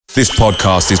This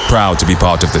podcast is proud to be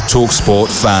part of the TalkSport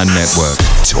Fan Network.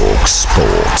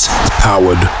 TalkSport.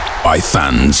 Powered by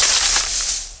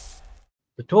fans.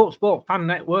 The TalkSport Fan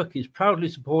Network is proudly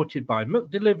supported by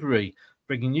McDelivery,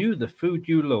 bringing you the food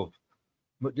you love.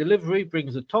 McDelivery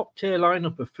brings a top-tier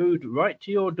lineup of food right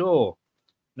to your door.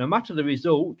 No matter the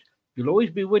result, you'll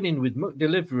always be winning with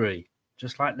McDelivery,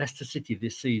 just like Leicester City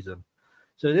this season.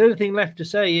 So the only thing left to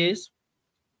say is,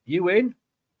 you win?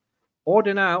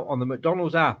 Order now on the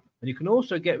McDonald's app, and you can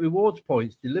also get rewards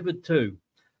points delivered too.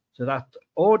 So that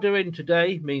ordering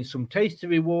today means some tasty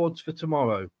rewards for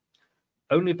tomorrow.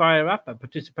 Only via app at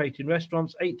participating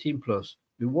restaurants, 18+.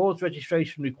 Rewards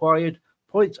registration required.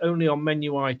 Points only on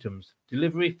menu items.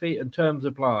 Delivery fee and terms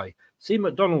apply. See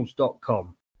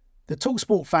mcdonalds.com. The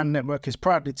TalkSport Fan Network is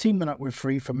proudly teaming up with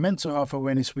Free for Mental Health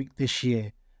Awareness Week this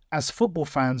year. As football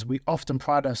fans, we often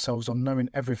pride ourselves on knowing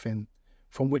everything,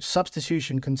 from which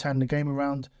substitution can turn the game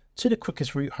around to the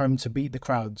quickest route home to beat the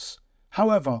crowds.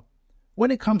 However,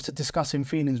 when it comes to discussing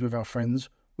feelings with our friends,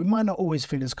 we might not always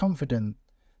feel as confident.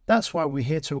 That's why we're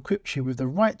here to equip you with the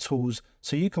right tools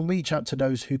so you can reach out to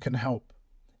those who can help.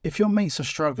 If your mates are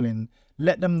struggling,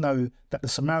 let them know that the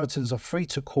Samaritans are free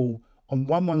to call on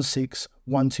 116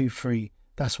 123.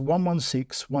 That's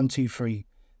 116 123.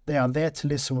 They are there to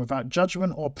listen without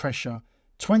judgment or pressure,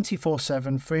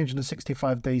 24/7,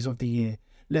 365 days of the year.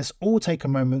 Let's all take a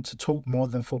moment to talk more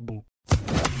than football.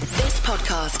 This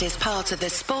podcast is part of the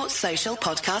Sports Social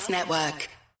Podcast Network.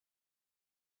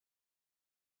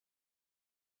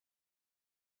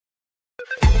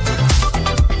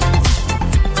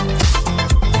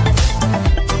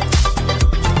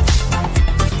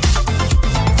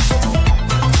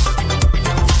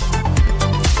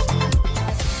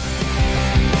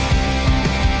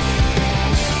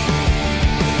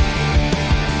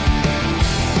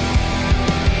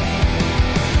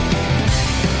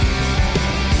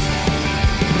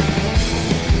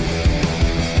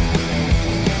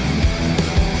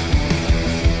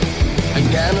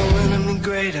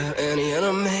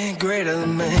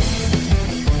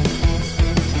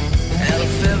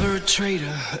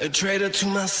 A traitor to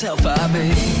myself, I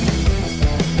be.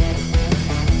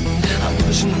 I'm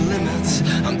pushing the limits,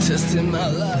 I'm testing my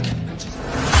luck.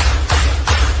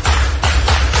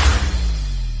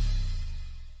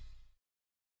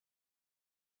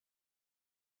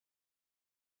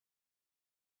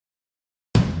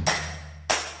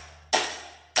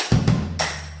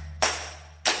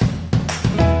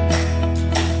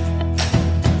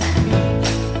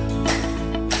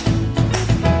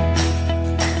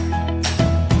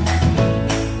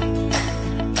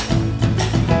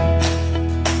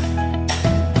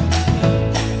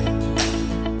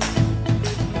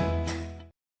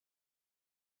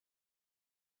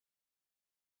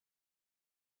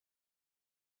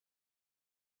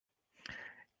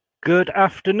 Good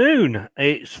afternoon.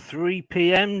 It's 3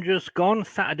 p.m. just gone,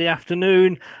 Saturday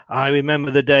afternoon. I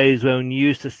remember the days when you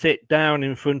used to sit down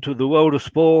in front of the World of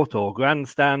Sport or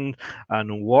grandstand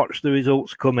and watch the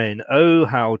results come in. Oh,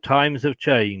 how times have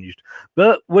changed.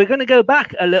 But we're going to go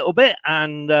back a little bit,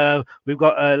 and we've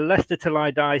got a Leicester Till I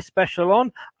Die special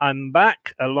on. I'm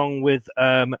back along with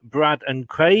Brad and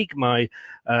Craig, my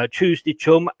Tuesday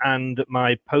chum and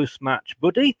my post-match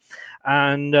buddy.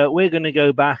 And we're going to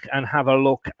go back and have a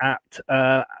look at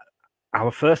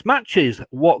our first matches.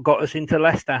 What got us into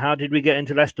Leicester? How did we get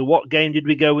into Leicester? What game did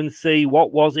we go and see?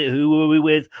 What was it? Who were we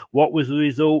with? What was the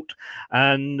result?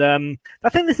 And I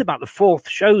think this is about the fourth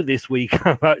show this week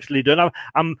I've actually done.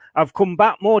 I've come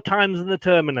back more times than the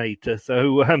Terminator.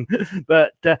 So,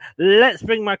 but let's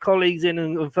bring my colleagues in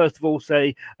and first of all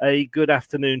say a good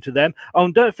afternoon to them. Oh,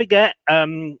 and don't forget,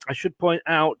 I should point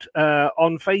out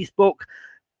on Facebook,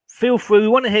 feel free. We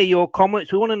want to hear your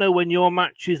comments. We want to know when your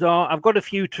matches are. I've got a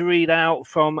few to read out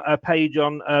from a page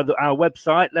on our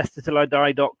website,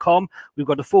 leicestertillidie.com. We've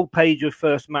got a full page of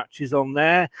first matches on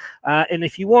there. And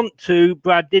if you want to,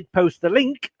 Brad did post the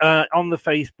link on a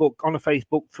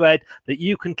Facebook thread that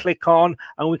you can click on,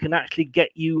 and we can actually get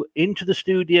you into the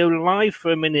studio live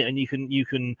for a minute, and you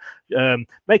can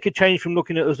make a change from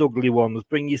looking at us ugly ones.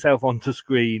 Bring yourself onto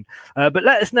screen. But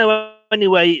let us know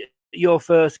anyway your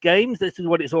first games. This is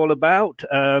what it's all about.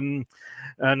 And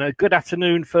a good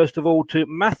afternoon first of all to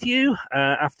Matthew.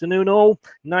 Afternoon all.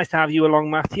 Nice to have you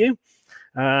along, Matthew.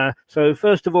 So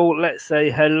first of all, let's say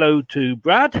hello to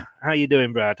Brad. How you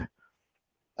doing, Brad?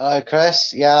 Hello,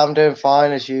 Chris. Yeah, I'm doing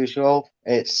fine as usual.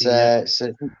 It's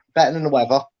better than the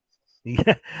weather.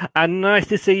 Yeah, and nice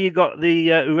to see you got the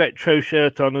retro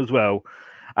shirt on as well.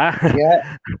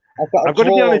 Yeah, I've got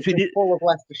to be honest with you, full of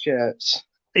Leicester shirts.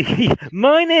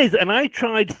 Mine is, and I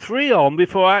tried 3 on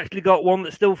before I actually got one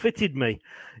that still fitted me.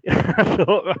 I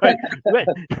thought, right,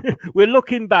 we're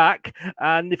looking back,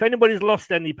 and if anybody's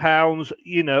lost any pounds,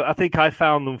 I think I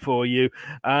found them for you.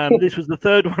 This was the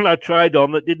third one I tried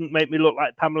on that didn't make me look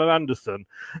like Pamela Anderson,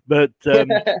 but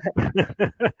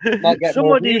might get somebody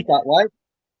more views that way.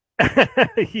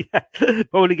 Yeah,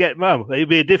 probably get it'd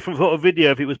be a different sort of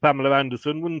video if it was Pamela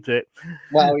Anderson, wouldn't it?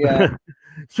 Well, yeah.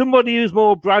 Somebody who's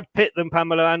more Brad Pitt than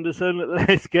Pamela Anderson.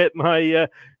 Let's get my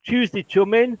Tuesday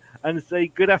chum in and say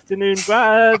good afternoon,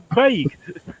 Craig.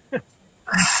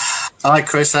 Hi,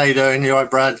 Chris. How you doing? You all right,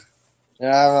 Brad?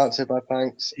 Yeah, not too bad,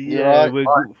 thanks. Yeah,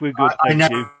 we're good. I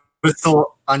never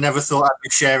thought I'd be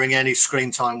sharing any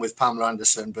screen time with Pamela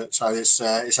Anderson, but so it's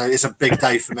a big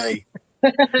day for me.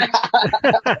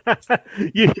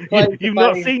 You've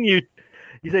not seen you.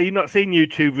 You say you've not seen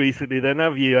YouTube recently, then,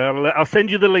 have you? I'll send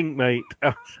you the link, mate.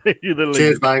 I'll send you the link.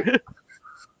 Cheers, mate.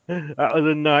 That was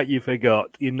a night you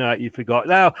forgot.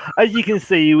 Now, as you can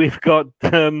see, we've got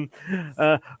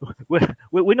we're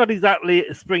not exactly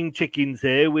spring chickens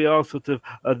here. We are sort of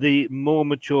the more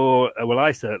mature. Well,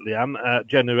 I certainly am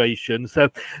generation. So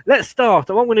let's start.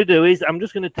 What I'm going to do is I'm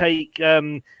just going to take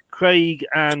Craig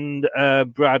and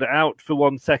Brad out for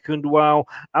 1 second while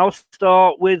I'll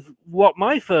start with what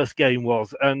my first game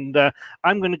was. And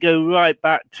I'm going to go right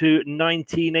back to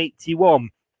 1981.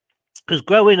 Because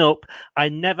growing up, I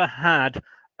never had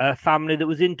a family that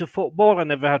was into football. I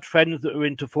never had friends that were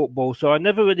into football. So I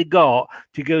never really got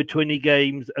to go to any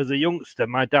games as a youngster.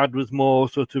 My dad was more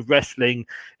sort of wrestling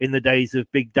in the days of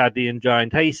Big Daddy and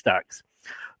Giant Haystacks.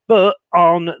 But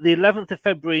on the 11th of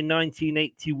February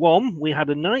 1981, we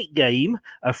had a night game,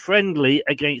 a friendly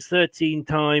against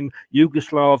 13-time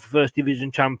Yugoslav First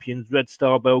Division champions Red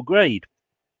Star Belgrade.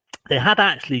 They had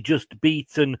actually just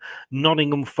beaten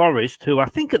Nottingham Forest, who I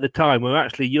think at the time were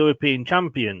actually European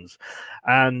champions.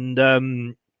 And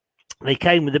they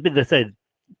came with a bit, they said,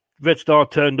 Red Star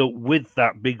turned up with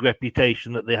that big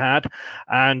reputation that they had.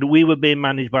 And we were being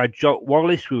managed by Jock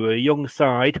Wallace. We were a young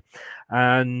side.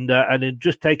 And it had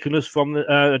just taken us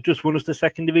just won us the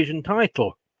second division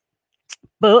title.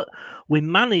 But we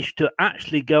managed to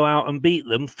actually go out and beat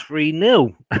them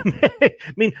 3-0. I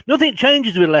mean, nothing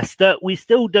changes with Leicester. We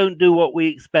still don't do what we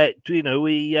expect. We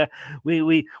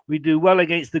do well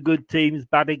against the good teams,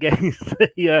 bad against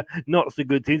the not so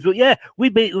good teams. But yeah, we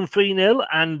beat them 3-0.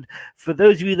 And for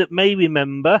those of you that may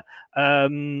remember,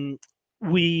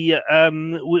 we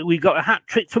got a hat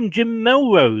trick from Jim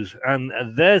Melrose, and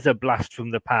there's a blast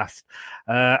from the past.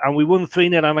 And we won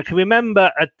 3-0. And I can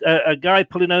remember a guy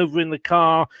pulling over in the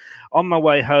car on my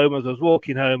way home as I was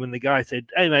walking home, and the guy said,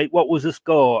 "Hey mate, what was the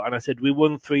score?" And I said, "We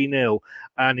won 3-0.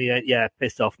 And he went, "Yeah,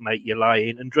 piss off, mate, you're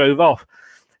lying," and drove off.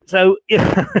 So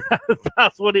yeah,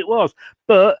 that's what it was.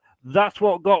 But that's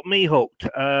what got me hooked.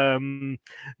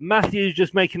 Matthew's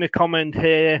just making a comment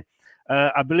here.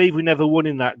 I believe we never won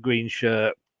in that green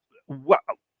shirt. Well,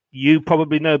 you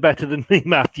probably know better than me,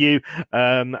 Matthew.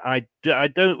 I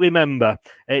don't remember.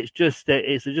 It's just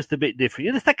a bit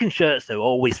different. The second shirts are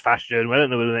always fashion. I don't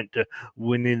know whether we're meant to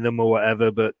win in them or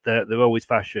whatever, but they're always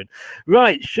fashion.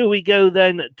 Right, shall we go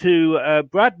then to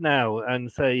Brad now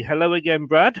and say hello again,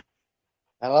 Brad?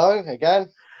 Hello again.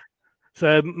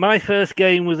 So my first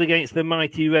game was against the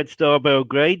mighty Red Star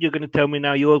Belgrade. You're going to tell me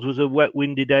now yours was a wet,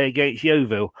 windy day against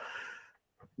Yeovil.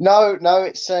 No,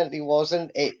 it certainly wasn't.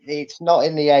 It's not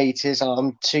in the 80s.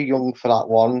 I'm too young for that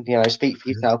one. Speak for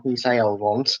yourself when you say old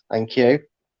ones. Thank you.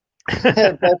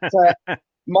 But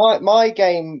my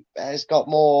game has got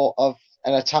more of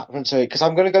an attachment to it because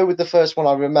I'm going to go with the first one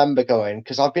I remember going,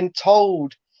 because I've been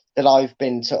told that I've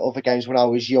been to other games when I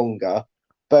was younger,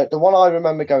 but the one I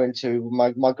remember going to,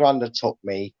 my granddad took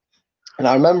me, and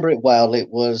I remember it well. It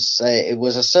was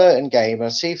a certain game, and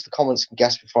I'll see if the comments can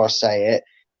guess before I say it.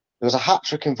 There was a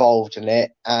hat-trick involved in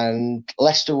it, and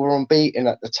Leicester were unbeaten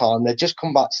at the time. They'd just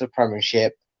come back to the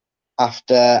Premiership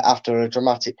after a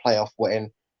dramatic playoff win.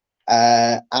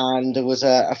 And there was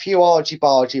a few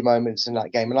argy-bargy moments in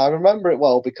that game. And I remember it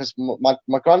well because my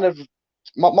granddad,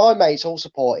 my mates all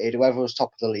supported whoever was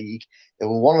top of the league. They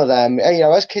were one of them,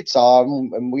 as kids are,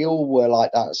 and we all were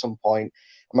like that at some point.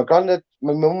 And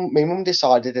my mum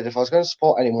decided that if I was going to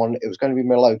support anyone, it was going to be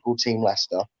my local team,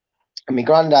 Leicester. And my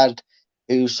granddad,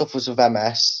 who suffers with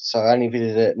MS, so any of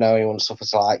you that know anyone who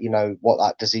suffers like, what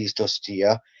that disease does to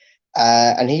you.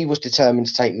 And he was determined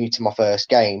to take me to my first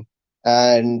game.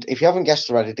 And if you haven't guessed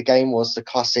already, the game was the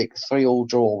classic 3-3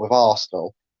 draw with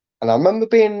Arsenal. And I remember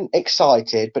being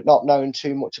excited, but not knowing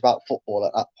too much about football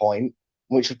at that point,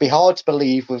 which would be hard to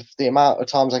believe with the amount of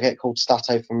times I get called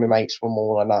Stato from my mates from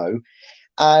all I know.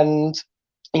 And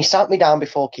he sat me down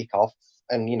before kickoff.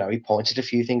 And, he pointed a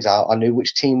few things out. I knew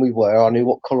which team we were. I knew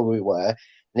what colour we were.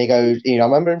 And he goes, I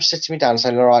remember him sitting me down and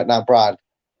saying, all right, now, Brad,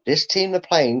 this team they're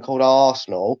playing called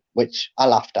Arsenal, which I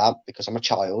laughed at because I'm a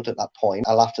child at that point.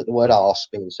 I laughed at the word arse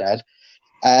being said.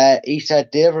 He said,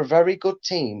 they're a very good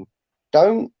team.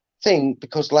 Don't think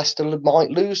because Leicester might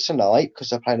lose tonight because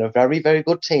they're playing a very, very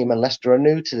good team and Leicester are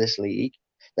new to this league,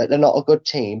 that they're not a good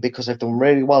team because they've done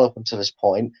really well up until this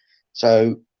point.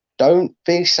 So don't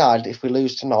be sad if we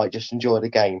lose tonight. Just enjoy the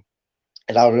game.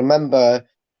 And I remember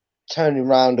turning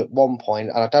around at one point,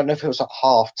 and I don't know if it was at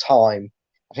half time.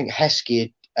 I think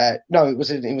Heskey. No, it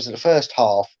was in the first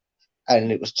half,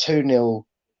 and it was 2-0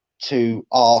 to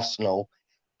Arsenal.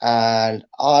 And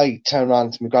I turned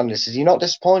around to my granddad and said, "You're not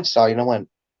disappointed, are you?" And I went,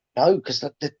 "No, because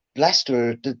the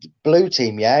Leicester, the blue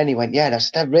team, yeah." And he went, "Yeah,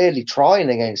 they're really trying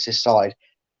against this side."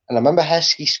 And I remember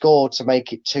Heskey scored to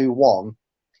make it 2-1.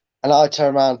 And I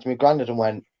turned around to my granddad and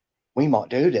went, "We might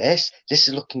do this. This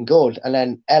is looking good." And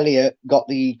then Elliot got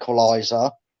the equaliser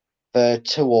for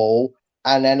 2-2.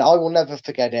 And then I will never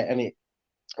forget it. And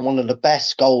one of the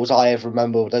best goals I ever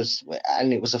remember,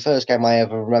 and it was the first game I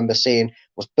ever remember seeing,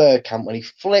 was Bergkamp when he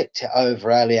flicked it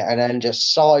over Elliot and then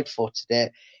just side-footed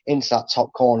it into that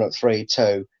top corner at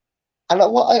 3-2. And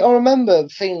I remember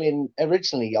feeling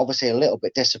originally, obviously, a little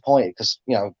bit disappointed because,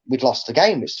 we'd lost the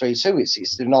game. It's 3-2.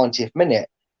 It's the 90th minute.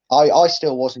 I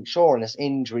still wasn't sure on this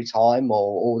injury time or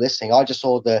all this thing. I just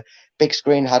saw the big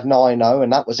screen had 9-0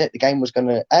 and that was it. The game was going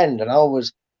to end. And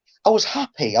I was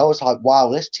happy. I was like, wow,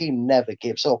 this team never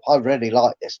gives up. I really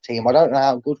like this team. I don't know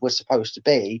how good we're supposed to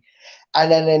be. And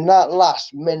then in that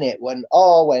last minute when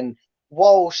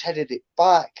Walsh headed it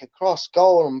back across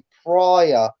goal and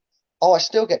Pryor, I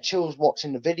still get chills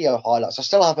watching the video highlights. I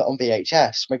still have it on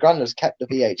VHS. My granddad's kept the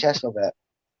VHS of it.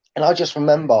 And I just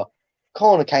remember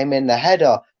corner came in, the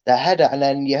header, and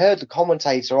then you heard the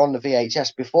commentator on the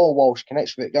VHS before Walsh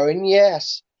connects with it going,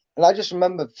 yes. And I just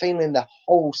remember feeling the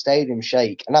whole stadium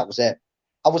shake, and that was it.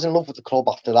 I was in love with the club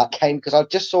after that game because I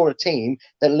just saw a team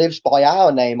that lives by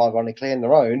our name, ironically, in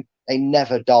their own. They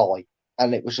never die.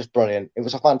 And it was just brilliant. It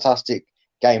was a fantastic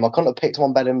game. I couldn't have picked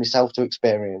one better than myself to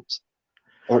experience,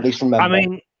 or at least remember. I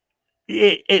mean,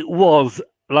 it was,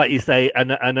 like you say,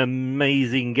 an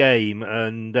amazing game,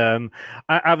 and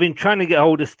I've been trying to get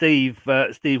hold of Steve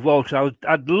Walsh.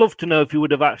 I'd love to know if he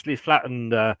would have actually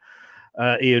flattened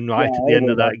Ian Wright at the end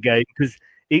of that game because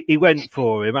he went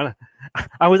for him. And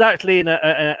I was actually in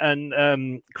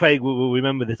and Craig will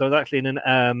remember this. I was actually in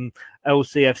an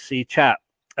LCFC chat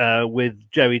with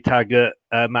Jerry Taggart,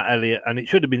 Matt Elliott, and it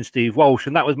should have been Steve Walsh.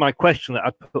 And that was my question that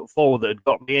I put forward that had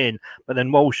got me in. But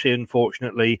then Walsh,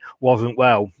 unfortunately, wasn't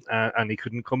well and he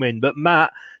couldn't come in. But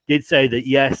Matt did say that,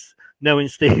 yes, knowing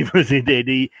Steve as he did,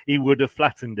 he would have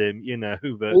flattened him, But,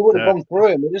 he would have gone through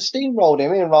him. It just steamrolled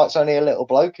him. Ian Wright's only a little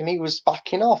bloke and he was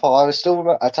backing off. I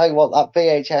tell you what, that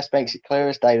VHS makes it clear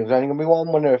as day. There's only going to be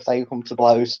one winner if they come to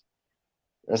blows.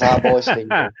 There's our boy Steve.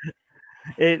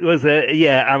 It was as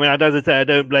I say, I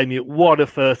don't blame you. What a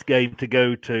first game to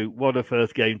go to.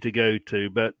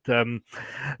 But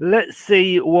let's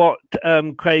see what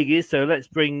Craig is. So let's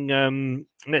bring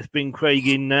Craig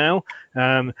in now.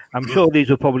 I'm sure these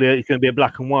are probably it's going to be a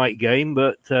black and white game,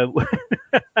 but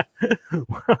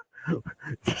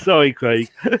sorry, Craig.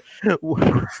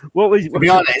 What was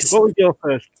your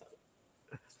first?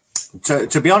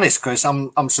 To be honest, Chris,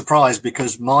 I'm surprised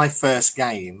because my first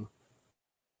game,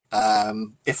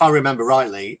 if I remember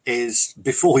rightly, is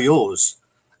before yours.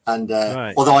 And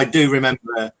right. Although I do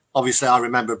remember, obviously, I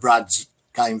remember Brad's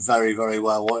game very, very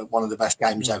well. One of the best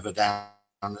games ever down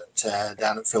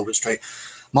at Filbert Street.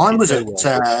 Mine was at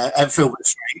Filbert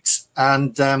Street,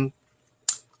 and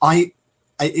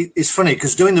it's funny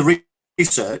because doing the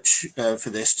research for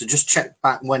this to just check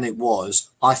back when it was,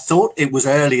 I thought it was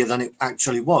earlier than it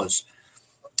actually was.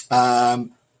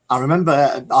 I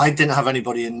remember I didn't have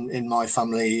anybody in my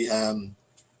family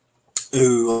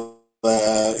who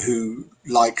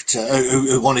liked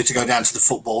who wanted to go down to the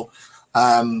football.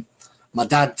 My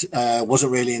dad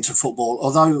wasn't really into football,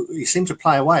 although he seemed to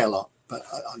play away a lot. But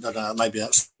I don't know, maybe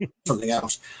that's something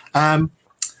else.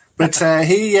 But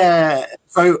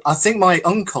so I think my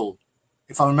uncle,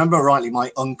 if I remember rightly, my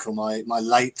uncle,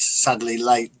 my sadly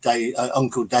late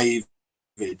Uncle David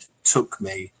took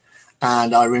me.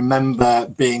 And I remember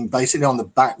being basically on the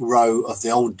back row of the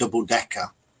old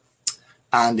double-decker.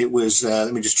 And it was,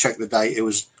 let me just check the date, it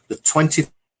was the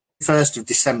 21st of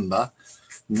December,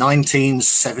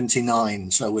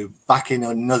 1979. So we're back in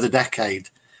another decade.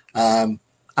 And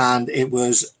it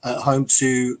was at home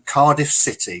to Cardiff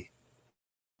City.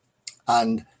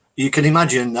 And you can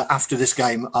imagine that after this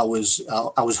game, I was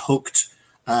hooked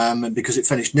because it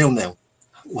finished 0-0.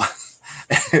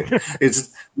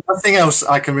 It's nothing else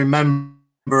I can remember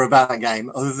about that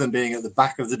game, other than being at the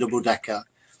back of the double decker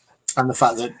and the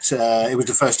fact that it was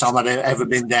the first time I'd ever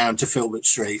been down to Filbert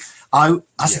Street.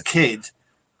 As a kid,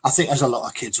 I think as a lot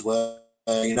of kids were,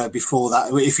 before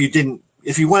that,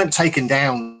 if you weren't taken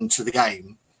down to the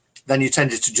game, then you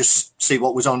tended to just see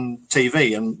what was on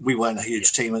TV, and we weren't a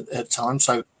huge team at the time,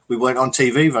 so we weren't on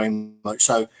TV very much.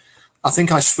 So I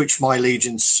think I switched my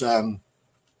allegiance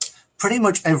pretty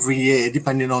much every year,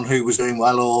 depending on who was doing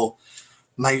well, or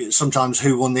maybe sometimes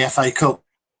who won the FA Cup.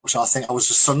 So I think I was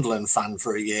a Sunderland fan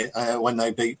for a year when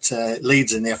they beat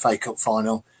Leeds in the FA Cup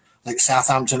final, like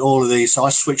Southampton, all of these. So I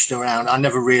switched around. I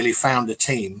never really found a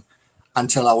team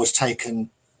until I was taken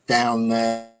down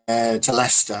to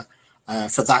Leicester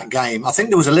for that game. I think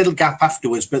there was a little gap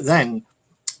afterwards, but then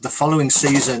the following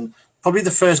season, probably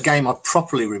the first game I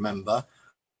properly remember,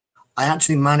 I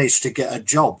actually managed to get a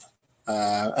job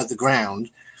at the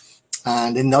ground.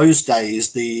 And in those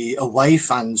days, the away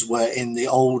fans were in the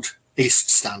old East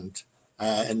stand,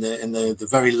 in the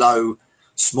very low,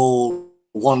 small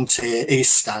one-tier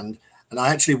East stand. And I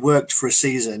actually worked for a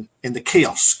season in the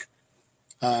kiosk,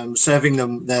 serving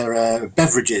them their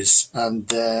beverages and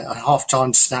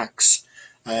half-time snacks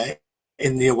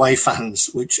in the away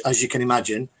fans, which, as you can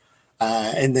imagine,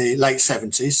 in the late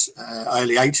 70s,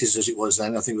 early 80s as it was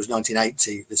then, I think it was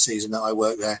 1980, the season that I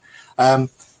worked there,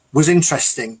 was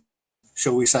interesting,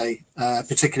 shall we say,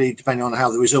 particularly depending on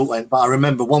how the result went. But I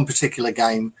remember one particular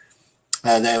game,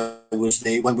 there was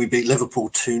when we beat Liverpool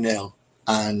 2-0,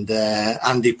 and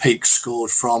Andy Peake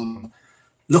scored from,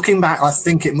 looking back, I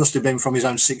think it must have been from his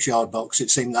own 6-yard box.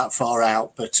 It seemed that far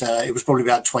out, but it was probably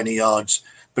about 20 yards.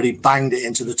 But he banged it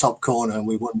into the top corner and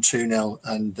we won 2-0.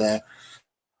 And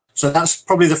so that's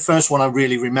probably the first one I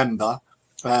really remember.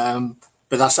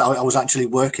 But I was actually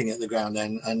working at the ground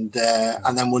then. And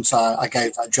then once I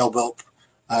gave that job up,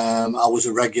 I was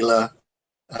a regular.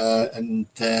 And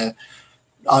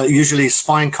I usually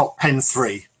Spinecock Pen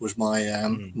 3 was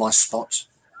my spot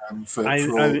for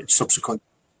subsequent.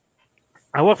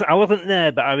 I wasn't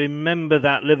there, but I remember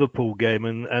that Liverpool game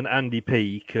and Andy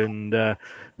Peake, and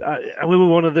we were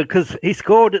one of the, because he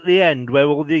scored at the end where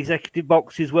all the executive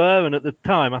boxes were, and at the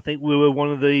time I think we were one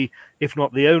of the, if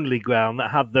not the only ground that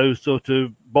had those sort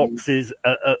of boxes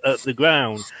at the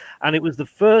ground, and it was the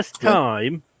first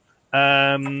time.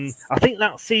 I think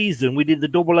that season we did the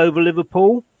double over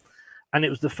Liverpool, and it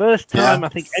was the first time I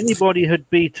think anybody had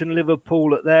beaten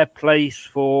Liverpool at their place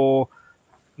for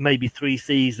maybe 3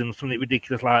 seasons, something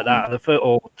ridiculous like that,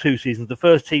 or 2 seasons. The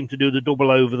first team to do the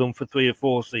double over them for 3 or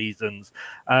 4 seasons,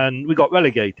 and we got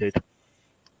relegated.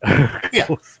 Of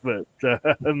course, but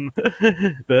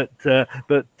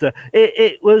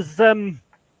it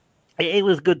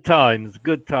was good times.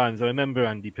 Good times. I remember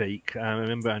Andy Peake.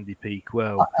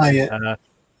 Well. I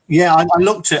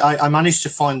looked at. I managed to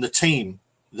find the team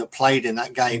that played in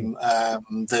that game,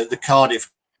 the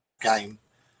Cardiff game.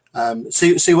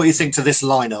 See what you think to this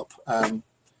lineup.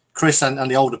 Chris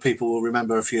and the older people will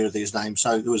remember a few of these names.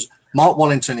 So there was Mark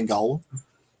Wallington in goal.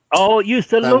 Oh, used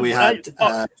to love. We had,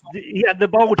 he had the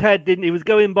bald head, didn't he? He was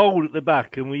going bald at the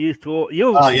back, and we used to.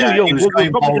 You're young. He was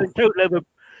going bald. Totally over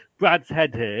Brad's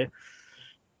head here.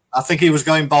 I think he was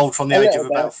going bald from the age of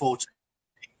about 40.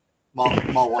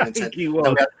 Mark Wallington. I think he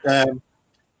was.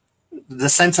 The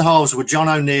centre halves were John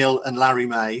O'Neill and Larry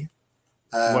May.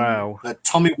 Wow.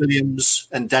 Tommy Williams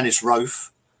and Dennis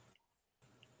Rofe.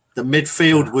 The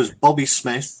midfield was Bobby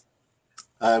Smith,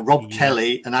 Rob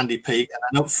Kelly and Andy Peake.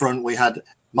 And up front we had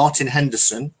Martin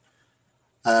Henderson,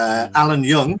 Alan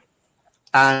Young,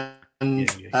 and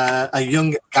a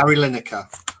young Gary Lineker.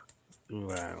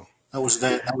 Wow. That was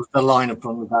the lineup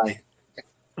on the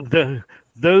day.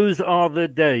 Those are the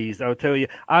days, I'll tell you.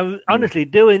 I honestly,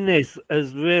 doing this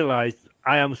has realised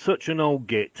I am such an old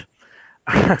git.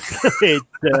 You've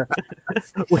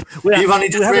only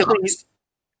just realised.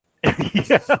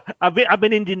 Yeah, I've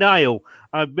been in denial.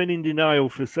 I've been in denial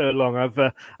for so long.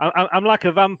 I'm like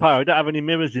a vampire. I don't have any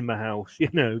mirrors in my house,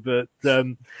 But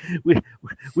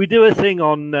we do a thing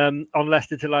on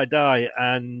Leicester Till I Die,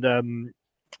 and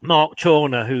Mark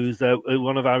Chorner, who's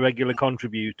one of our regular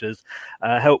contributors,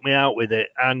 helped me out with it.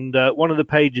 And one of the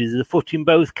pages is a foot in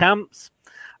both camps.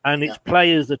 And it's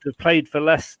players that have played for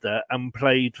Leicester and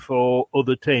played for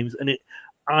other teams. And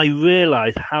I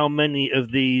realised how many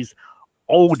of these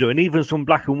older and even some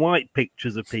black and white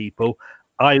pictures of people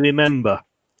I remember,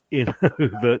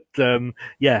 But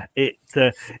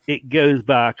it goes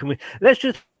back. And let's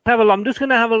just have a look. I'm just going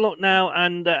to have a look now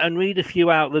and read a few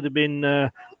out that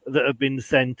have been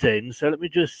sent in. So let me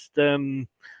just try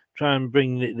and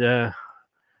bring the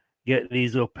get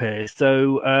these up here.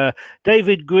 So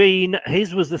David Green,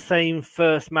 his was the same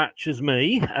first match as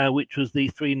me, which was the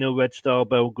 3-0 Red Star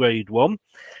Belgrade one.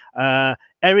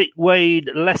 Eric Wade,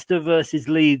 Leicester versus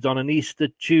Leeds on an Easter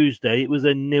Tuesday. It was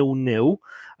a 0-0.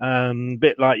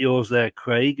 Bit like yours there,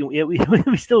 Craig. Yeah,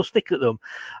 we still stick at them.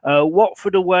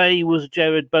 Watford away was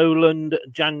Gerard Boland,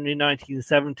 January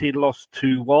 1970, lost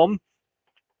 2-1.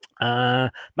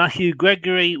 Matthew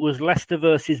Gregory was Leicester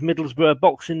versus Middlesbrough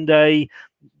Boxing Day,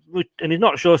 and he's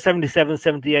not sure,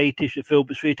 77-78ish at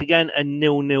Filbert Street again, a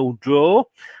 0-0 draw.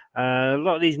 A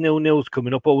lot of these 0-0s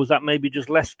coming up, or was that maybe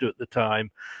just Leicester at the time?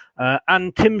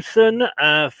 Ann Timpson,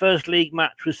 first league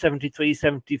match was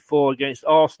 73-74 against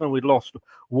Arsenal. We lost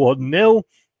 1-0.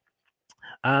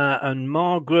 And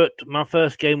Margaret, my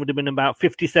first game would have been about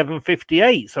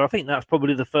 57-58. So I think that's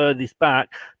probably the furthest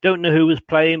back. Don't know who was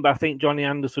playing, but I think Johnny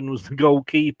Anderson was the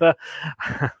goalkeeper.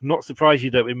 Not surprised you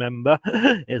don't remember.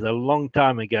 It's a long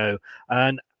time ago.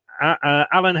 And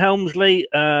Alan Helmsley,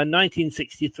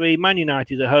 1963, Man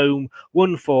United at home,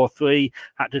 1-4-3,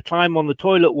 had to climb on the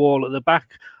toilet wall at the back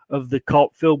of the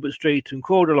Cop, Filbert Street, and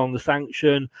crawled along the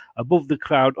Sanction above the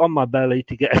crowd on my belly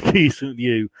to get a decent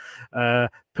view.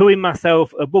 Pulling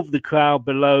myself above the crowd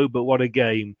below, but what a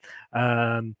game.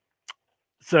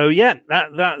 So, yeah,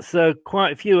 that's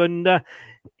quite a few. And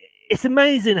it's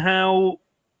amazing how,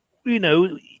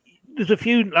 there's a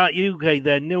few like you, Kay,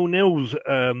 there, 0-0s,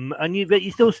 and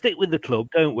you still stick with the club,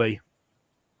 don't we?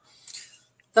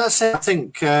 That's it. I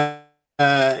think,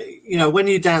 when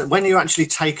you're actually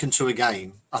taken to a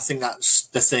game, I think that's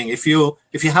the thing. If you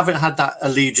haven't had that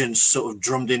allegiance sort of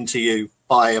drummed into you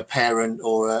by a parent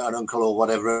or an uncle or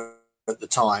whatever at the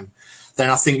time, then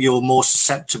I think you're more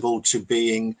susceptible to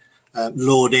being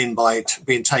lured in by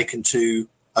being taken to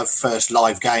a first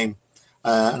live game.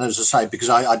 And as I say, because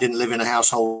I didn't live in a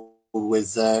household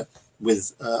with a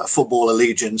football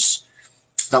allegiance,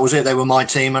 that was it. They were my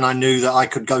team, and I knew that I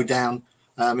could go down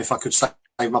if I could save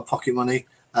my pocket money,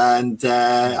 and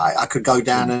I could go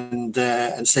down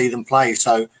and see them play.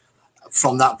 So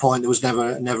from that point, there was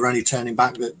never any turning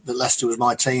back. That Leicester was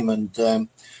my team, and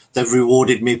they've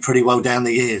rewarded me pretty well down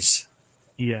the years.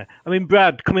 Yeah, I mean,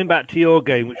 Brad, coming back to your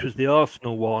game, which was the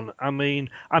Arsenal one, I mean,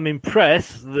 I'm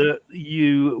impressed that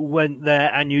you went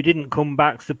there and you didn't come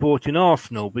back supporting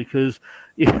Arsenal, because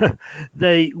we had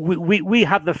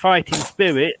the fighting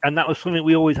spirit, and that was something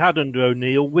we always had under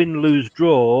O'Neill. Win, lose,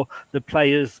 draw. The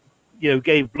players,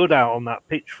 gave blood out on that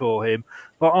pitch for him.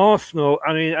 But Arsenal,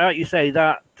 I mean, like you say,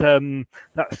 that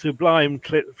sublime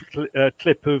clip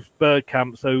of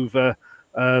Bergkamp's over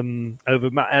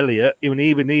Matt Elliott,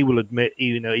 even he will admit,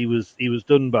 he was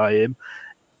done by him.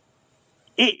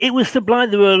 It was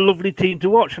sublime. They were a lovely team to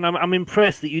watch, and I'm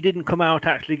impressed that you didn't come out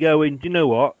actually going, do you know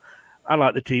what? I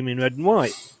like the team in red and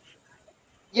white.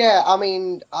 Yeah, I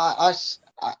mean, I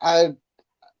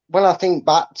when I think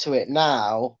back to it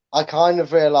now, I kind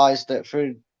of realised that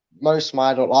through most of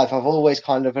my adult life, I've always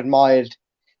kind of admired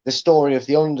the story of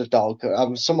the underdog.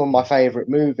 Some of my favourite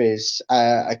movies,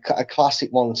 a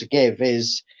classic one to give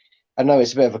is, I know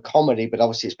it's a bit of a comedy, but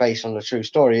obviously it's based on a true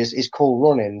story, is Cool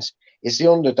Runnings. It's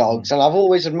the underdogs. And I've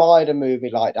always admired a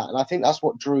movie like that. And I think that's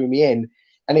what drew me in.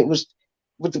 And it was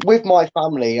with my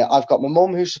family. I've got my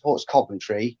mum who supports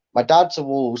Coventry. My dad's a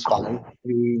Wolves fan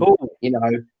who,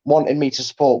 wanted me to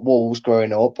support Wolves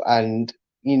growing up. And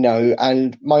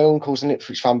my uncle's an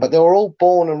Ipswich fan, but they were all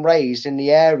born and raised in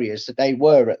the areas that they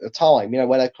were at the time,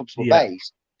 where their clubs were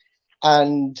based.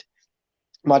 And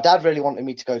my dad really wanted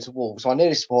me to go to Wolves, so I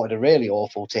nearly supported a really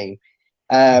awful team.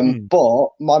 But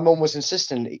my mum was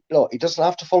insistent, look, he doesn't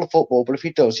have to follow football, but if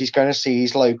he does, he's going to see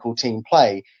his local team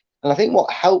play. And I think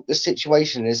what helped the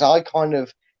situation is I kind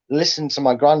of listened to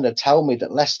my granddad tell me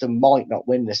that Leicester might not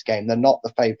win this game. They're not the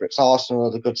favourites. Arsenal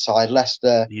are the good side.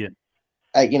 Leicester... Yeah.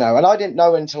 And I didn't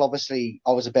know until obviously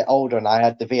I was a bit older and I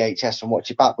had the VHS and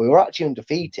watched it back. But we were actually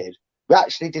undefeated. We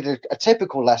actually did a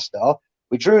typical Leicester.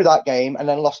 We drew that game and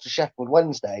then lost to Sheffield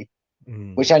Wednesday,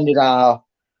 which ended our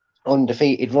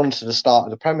undefeated run to the start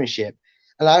of the Premiership.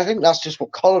 And I think that's just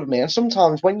what collared me. And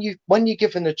sometimes when you're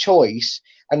given the choice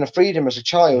and the freedom as a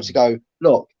child to go,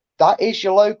 look, that is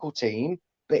your local team,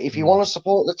 but if you want to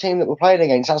support the team that we're playing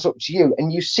against, that's up to you.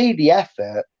 And you see the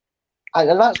effort,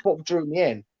 and that's what drew me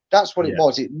in. That's what it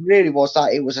was. It really was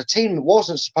that. It was a team that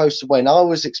wasn't supposed to win. I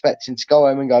was expecting to go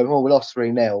home and go, we lost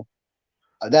 3-0.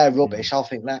 They're rubbish. I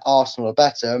think that Arsenal are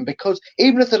better. And because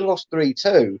even if they lost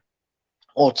 3-2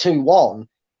 or 2-1,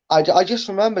 I just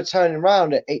remember turning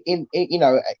around in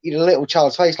a little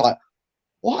child's face like,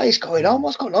 what is going on?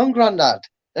 What's going on, Grandad?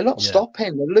 They're not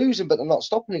stopping. They're losing, but they're not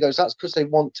stopping. He goes, that's because they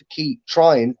want to keep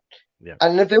trying. Yeah.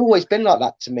 And they've always been like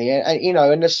that to me.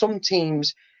 And there's some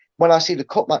teams when I see the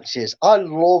cup matches, I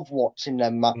love watching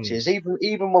them matches.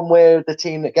 Even when we're the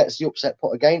team that gets the upset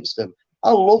put against them,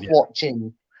 I love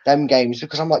watching them games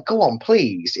because I'm like, go on,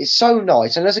 please. It's so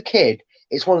nice. And as a kid,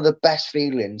 it's one of the best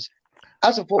feelings.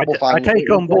 As a football fan, I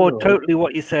take on board totally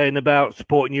what you're saying about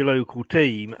supporting your local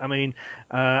team. I mean,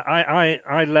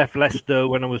 I left Leicester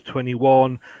when I was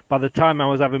 21. By the time I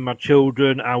was having my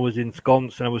children, I was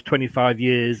ensconced, and I was 25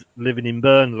 years living in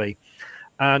Burnley.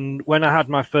 And when I had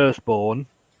my firstborn,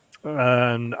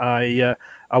 and I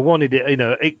wanted it,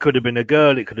 it could have been a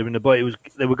girl, it could have been a boy.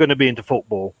 They were going to be into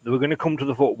football. They were going to come to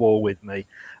the football with me,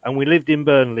 and we lived in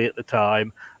Burnley at the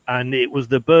time. And it was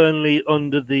the Burnley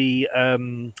under the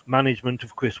management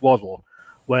of Chris Waddle,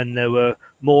 when they were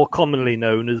more commonly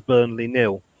known as Burnley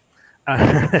nil.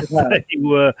 They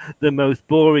were the most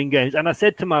boring games. And I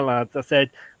said to my lads, I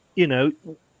said,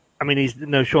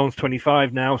 Sean's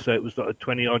 25 now, so it was sort of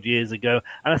 20 odd years ago.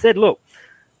 And I said, look,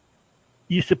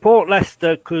 you support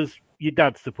Leicester because your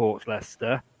dad supports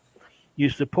Leicester. You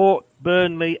support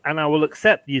Burnley, and I will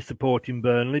accept you supporting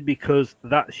Burnley because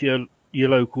that's your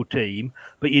local team,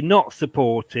 but you're not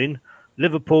supporting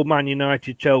Liverpool, Man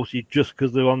United, Chelsea just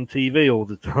because they're on TV all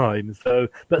the time. So,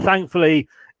 but thankfully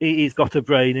he's got a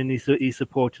brain and he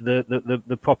supported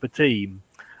the proper team.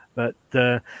 But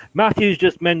Matthew's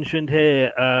just mentioned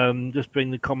here, just bring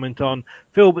the comment on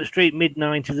Filbert Street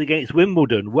mid-90s against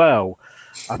Wimbledon. Well,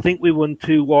 I think we won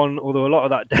 2-1, although a lot of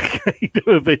that decade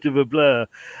were a bit of a blur.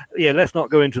 Yeah, let's not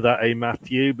go into that,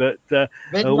 Matthew? But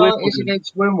mid-90s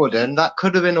against Wimbledon, that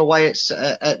could have been away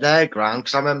at their ground,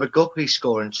 because I remember Guppy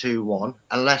scoring 2-1,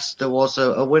 and Leicester was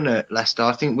a winner at Leicester.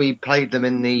 I think we played them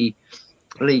in the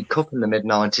League Cup in the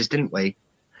mid-90s, didn't we?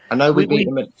 I know we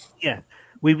beat them. Yeah.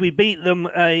 We beat them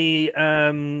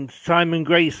a Simon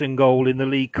Grayson goal in the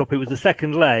League Cup. It was the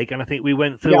second leg, and I think we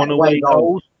went through on away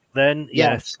goals. Then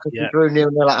yes, we drew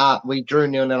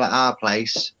 0-0 at our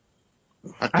place.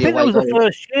 I think that was the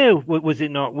first year, was it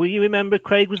not? Will you remember,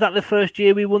 Craig? Was that the first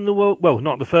year we won the World? Well,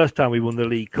 not the first time we won the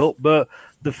League Cup, but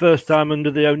the first time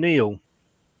under the O'Neill.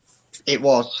 It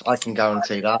was. I can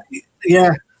guarantee that.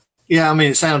 Yeah. I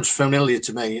mean, it sounds familiar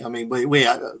to me. I mean, we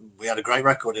had a great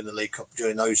record in the League Cup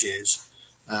during those years.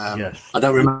 Yes. I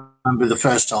don't remember the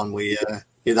first time that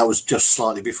was just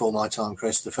slightly before my time,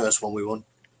 Chris, the first one we won.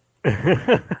 I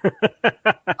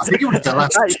think it was the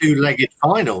last two-legged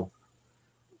final,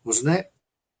 wasn't it?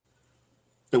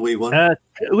 That we won. I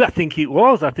think it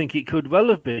was. I think it could well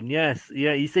have been. Yes.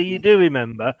 Yeah. You see, you do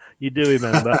remember.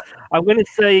 I'm going to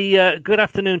say good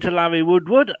afternoon to Larry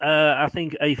Woodward. I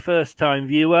think a first-time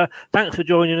viewer. Thanks for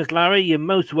joining us, Larry. You're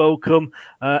most welcome.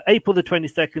 April the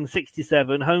 22nd,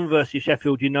 67, home versus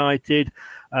Sheffield United.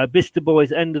 Bicester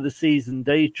Boys end of the season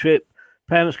day trip.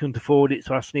 Parents couldn't afford it,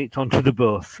 so I sneaked onto the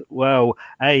bus. Well,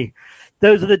 hey,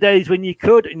 those are the days when you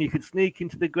could sneak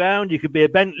into the ground. You could be a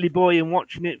Bentley boy and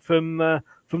watching it from the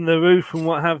roof and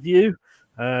what have you.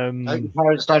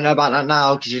 Parents don't know about that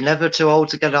now because you're never too old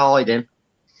to get a hiding.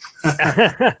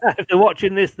 If they're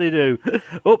watching this, they do.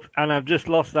 And I've just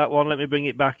lost that one. Let me bring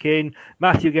it back in.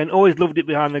 Matthew again, always loved it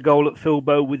behind the goal at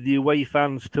Filbo with the away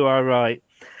fans to our right.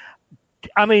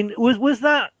 I mean, was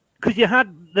that... Because you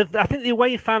had, I think the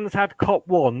away fans had Cop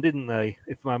 1, didn't they?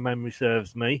 If my memory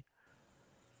serves me.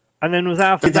 And then was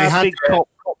after that big Cop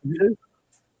 2?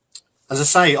 As I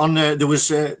say, there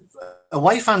was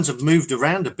away fans have moved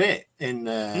around a bit in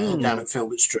down at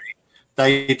Filbert Street.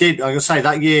 They did. I can say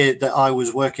that year that I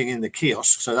was working in the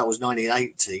kiosk, so that was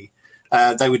 1980.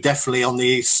 They were definitely on the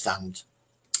east stand.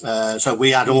 So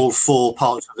we had all four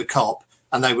parts of the Cop,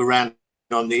 and they were round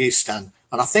on the east stand.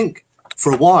 And I think,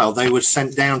 for a while, they were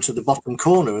sent down to the bottom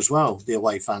corner as well, the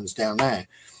away fans down there.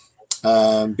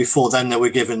 Before then, they were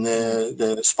given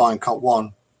the Spine Cop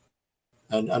 1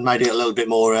 and made it a little bit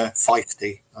more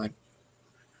feisty.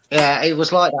 Yeah, it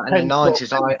was like that in the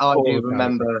 90s.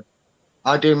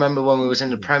 I do remember when we was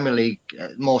in the Premier League,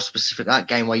 more specific, that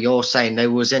game where you're saying they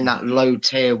was in that low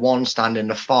tier 1 stand in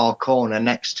the far corner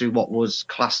next to what was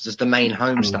classed as the main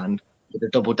home stand. With a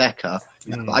double decker,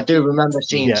 but I do remember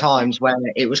seeing times where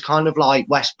it was kind of like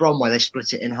West Brom where they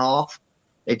split it in half.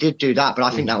 They did do that, but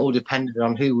I think that all depended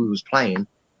on who we was playing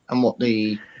and what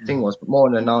the thing was. But more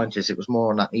in the 90s, it was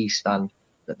more on that east stand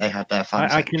that they had their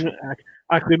fans. I can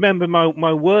remember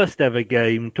my worst ever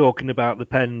game, talking about the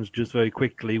Pens just very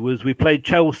quickly, was we played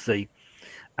Chelsea,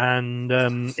 and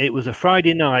it was a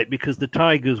Friday night because the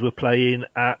Tigers were playing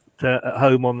at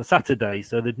home on the Saturday,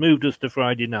 so they'd moved us to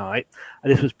Friday night,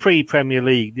 and this was pre-Premier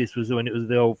League. This was when it was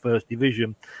the old First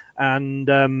Division,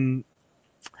 and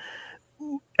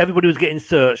everybody was getting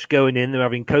searched going in. They're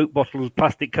having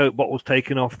plastic Coke bottles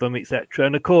taken off them, etc.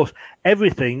 And of course,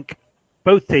 everything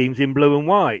both teams in blue and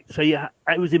white. So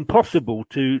it was impossible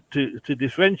to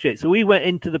differentiate. So we went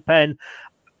into the pen,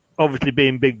 obviously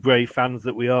being big Brave fans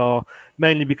that we are,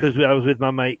 mainly because I was with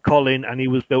my mate Colin and he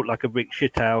was built like a brick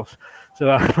shithouse. So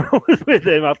I was with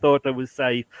him. I thought I was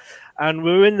safe. And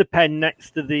we were in the pen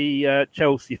next to the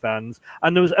Chelsea fans,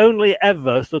 and there was only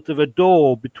ever sort of a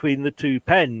door between the two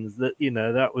pens. That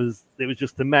it was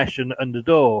just the mesh and the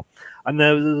door, and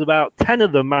there was about 10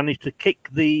 of them managed to kick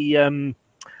the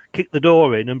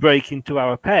door in and break into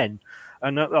our pen,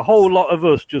 and a whole lot of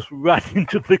us just ran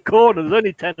into the corner. There's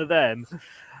only 10 of them,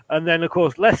 and then of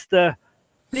course Leicester,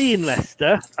 being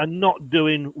Leicester and not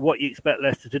doing what you expect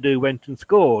Leicester to do, went and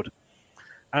scored.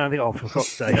 And I think, oh, for fuck's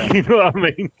sake, you know what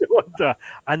I mean?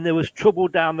 And there was trouble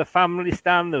down the family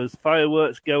stand. There was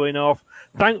fireworks going off.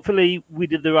 Thankfully, we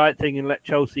did the right thing and let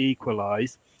Chelsea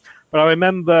equalise. But I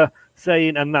remember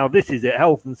saying, and now this is it,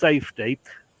 health and safety,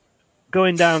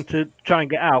 going down to try and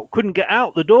get out. Couldn't get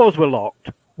out. The doors were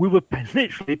locked. We were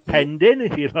literally penned in,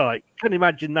 if you like. Can't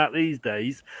imagine that these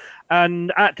days.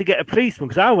 And I had to get a policeman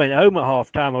because I went home at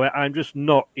half time. I went, I'm just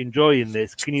not enjoying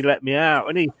this. Can you let me out?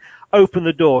 And he opened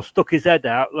the door, stuck his head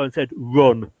out, and said,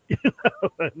 "Run!"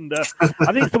 And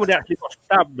I think somebody actually got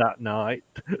stabbed that night.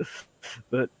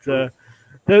 But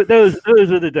those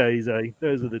are the days, eh?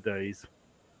 Those are the days.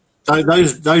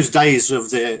 Those days of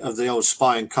the old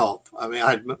spy and cop. I mean,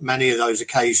 I had many of those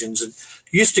occasions, and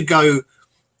used to go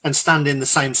and stand in the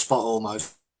same spot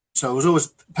almost. So I was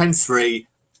always pen 3,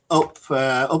 up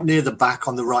near the back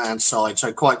on the right hand side,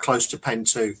 so quite close to pen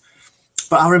 2.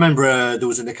 But I remember there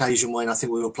was an occasion when I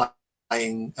think we were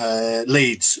playing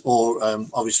Leeds, or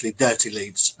obviously Dirty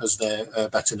Leeds, as they're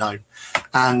better known.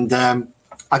 And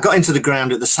I got into the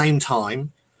ground at the same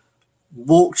time,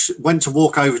 went to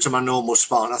walk over to my normal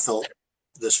spot, and I thought,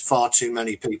 there's far too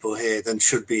many people here than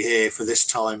should be here for this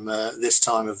time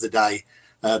of the day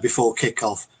before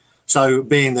kickoff. So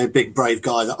being the big brave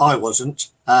guy that I wasn't,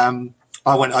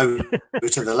 I went over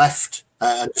to the left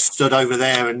and stood over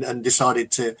there and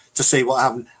decided to see what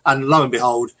happened. And lo and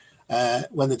behold,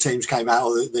 when the teams came out,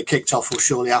 or they kicked off, or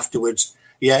shortly afterwards,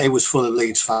 it was full of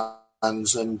Leeds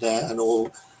fans and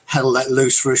all hell let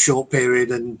loose for a short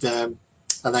period. And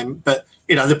then, but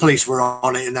the police were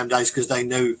on it in them days because they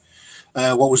knew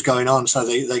what was going on, so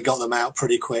they got them out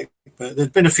pretty quick. But there's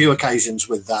been a few occasions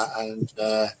with that,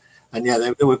 and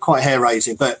they were quite hair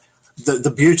raising. But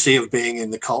the beauty of being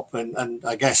in the cop, and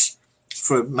I guess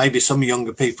for maybe some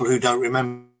younger people who don't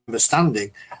remember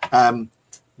standing,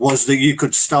 was that you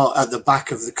could start at the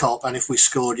back of the cop, and if we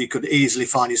scored, you could easily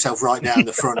find yourself right down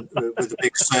the front with a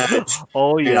big surge.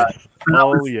 Oh yes,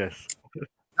 yes.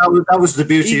 That was the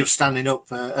beauty of standing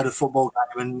up at a football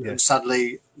game, and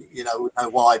sadly, we know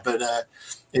why, but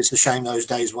it's a shame those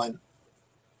days went.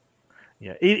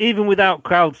 Yeah, even without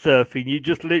crowd surfing, you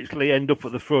just literally end up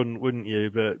at the front, wouldn't you?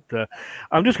 But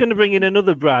I'm just going to bring in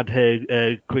another Brad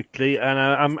here quickly, and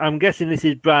I'm guessing this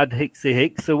is Brad Hicksy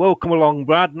Hicks. So welcome along,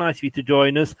 Brad. Nice of you to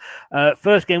join us.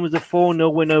 First game was a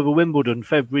 4-0 win over Wimbledon,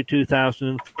 February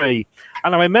 2003.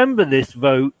 And I remember this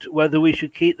vote, whether we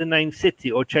should keep the name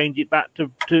City or change it back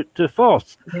to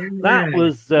Foss. That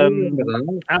was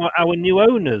our new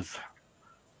owners.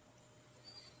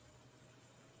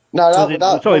 No, who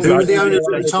were the owners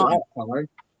at the time?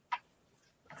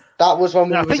 That was when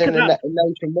we was in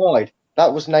Nationwide.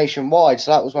 That was Nationwide,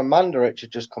 so that was when Mandarich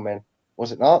had just come in,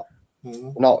 was it not?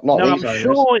 Mm-hmm. Not no, these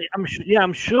owners.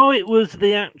 I'm sure it was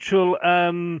the actual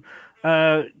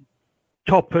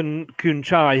Top and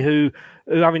Kunchai who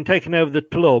having taken over the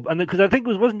club, and because I think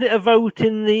wasn't it a vote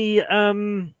in the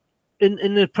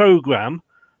in the programme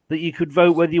that you could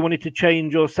vote whether you wanted to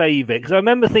change or save it? Because I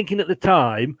remember thinking at the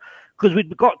time, because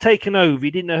we'd got taken over,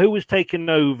 you didn't know who was taken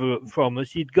over from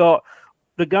us. You'd got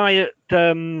the guy at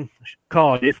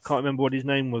Cardiff, can't remember what his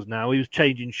name was now. He was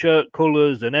changing shirt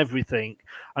colours and everything.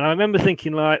 And I remember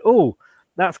thinking like, oh,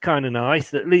 that's kind of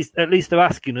nice. At least they're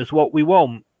asking us what we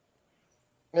want.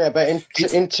 Yeah, but in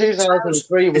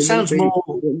 2003... It sounds more...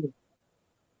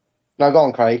 No, go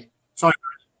on, Craig. Sorry.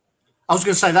 I was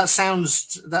going to say, that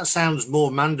sounds more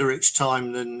Mandarich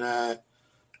time than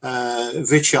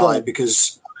Vichai,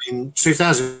 because... In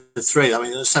 2003, I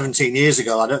mean, 17 years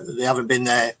ago, they haven't been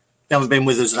there. They haven't been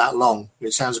with us that long.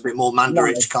 It sounds a bit more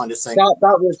Mandarich kind of thing.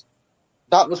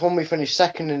 That was when we finished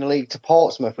second in the league to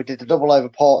Portsmouth. We did the double over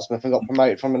Portsmouth and got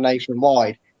promoted from the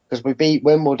Nationwide because we beat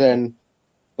Wimbledon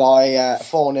by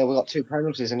 4-0. We got 2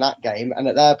 penalties in that game, and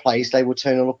at their place, they would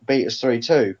turn up and beat us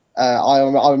 3-2.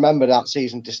 I remember that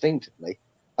season distinctively.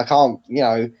 I can't,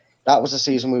 that was the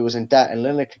season we was in debt and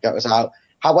Lineker got us out.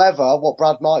 However, what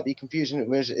Brad might be confusing it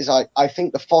with is I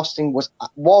think the Fosting was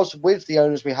with the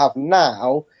owners we have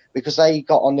now, because they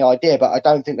got on the idea, but I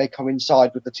don't think they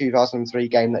coincide with the 2003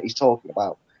 game that he's talking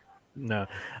about. No,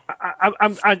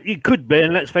 it could be,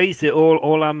 and let's face it,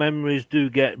 all our memories do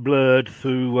get blurred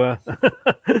through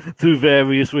through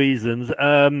various reasons.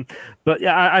 But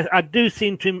yeah, I do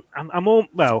seem to. I'm all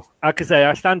well. Like I say,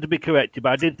 I stand to be corrected,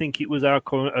 but I did think it was our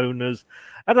current owners,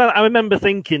 and I remember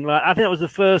thinking, like, I think that was the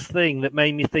first thing that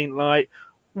made me think, like,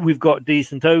 we've got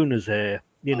decent owners here.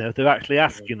 You know, they're actually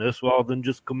asking us rather than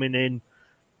just coming in.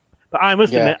 But I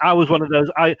must admit, I was one of those.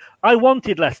 I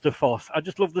wanted Lester Foss. I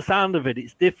just love the sound of it.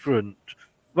 It's different.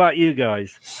 Right, you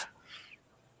guys?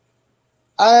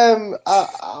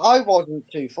 I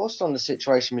wasn't too fussed on the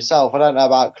situation myself. I don't know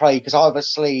about Craig, because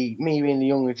obviously, me being the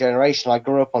younger generation, I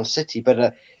grew up on City,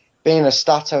 but being a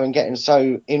Stato and getting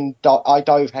I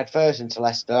dove headfirst into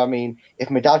Leicester. I mean, if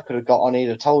my dad could have got on, he'd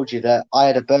have told you that I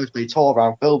had a birthday tour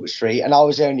around Filbert Street, and I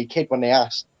was the only kid when they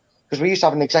asked. Because we used to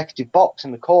have an executive box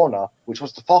in the corner, which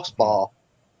was the Foss bar.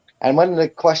 And when the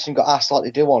question got asked like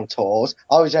they do on tours,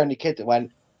 I was the only kid that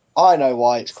went, I know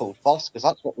why it's called Foss, because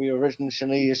that's what we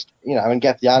originally used, and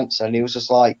gave the answer. And he was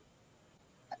just like,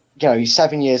 he's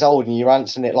 7 years old and you're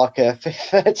answering it like a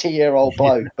 30-year-old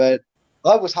bloke. But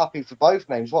I was happy for both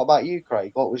names. What about you,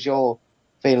 Craig? What was your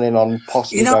feeling on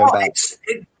possibly going back?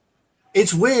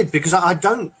 It's weird because I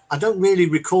don't really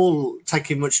recall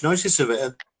taking much notice of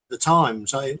it the time,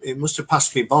 so it must have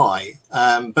passed me by,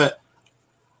 but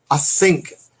I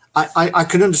think I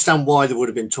can understand why there would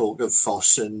have been talk of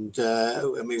Foss, and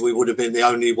I mean, we would have been the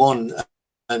only one,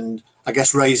 and I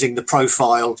guess raising the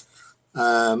profile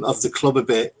of the club a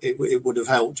bit, it would have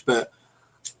helped. But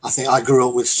I think I grew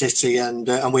up with City, and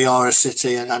we are a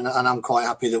City, and I'm quite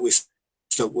happy that we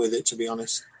stuck with it, to be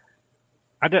honest.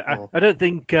 I don't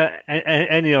think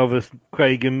any of us,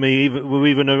 Craig and me, were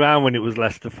even around when it was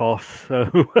Lester Foss.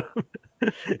 So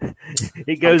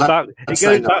it goes back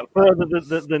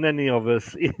further than any of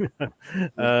us.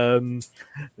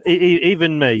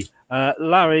 Even me.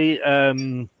 Larry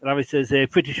says here,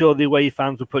 pretty sure the away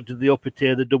fans were put to the upper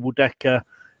tier, the double decker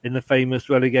in the famous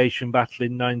relegation battle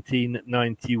in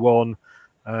 1991.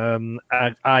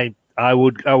 I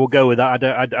will go with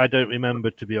that. I don't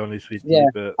remember, to be honest with you.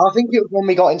 But I think it was when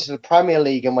we got into the Premier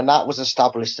League and when that was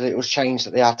established that it was changed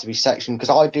that they had to be sectioned.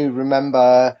 Because I do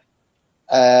remember,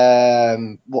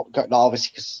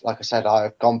 obviously, because like I said,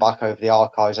 I've gone back over the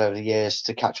archives over the years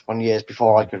to catch up on years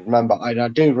before I could remember. And I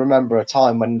do remember a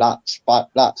time when that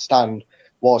stand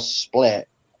was split.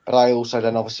 But I also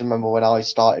then obviously remember when I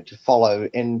started to follow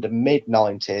in the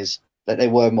mid-90s. That they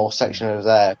were more sectional over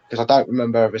there, because I don't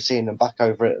remember ever seeing them back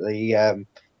over at the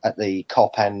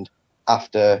Kop end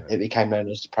after it became known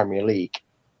as the Premier League.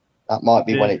 That might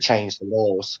be when it changed the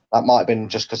laws. That might have been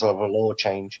just because of a law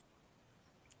change.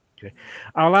 Okay,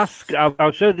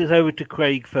 I'll show this over to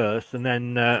Craig first, and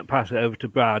then pass it over to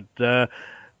Brad. Do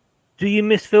you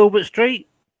miss Filbert Street?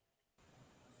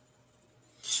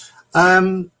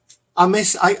 I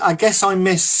guess I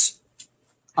miss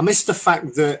the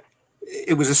fact that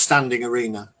it was a standing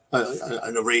arena,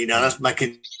 an arena. That's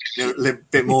making it a little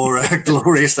bit more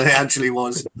glorious than it actually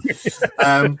was.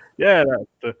 I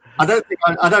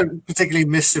don't particularly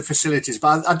miss the facilities,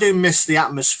 but I do miss the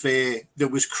atmosphere that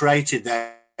was created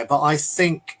there. But I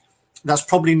think that's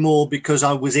probably more because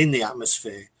I was in the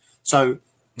atmosphere. So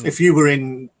if you were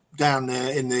down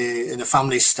there in the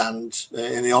family stand,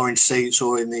 in the orange seats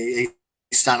or in the east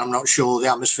stand, I'm not sure the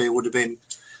atmosphere would have been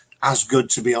as good,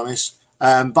 to be honest.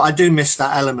 But I do miss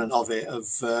that element of it,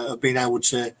 of being able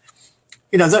to,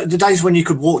 the days when you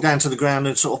could walk down to the ground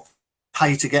and sort of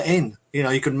pay to get in.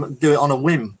 You could do it on a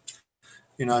whim.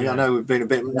 I know we've been a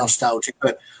bit nostalgic,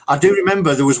 but I do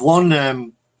remember there was one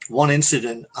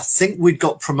incident. I think we'd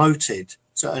got promoted,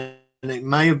 and it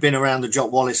may have been around the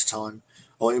Jock Wallace time,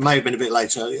 or it may have been a bit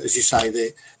later. As you say,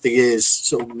 the years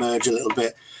sort of merge a little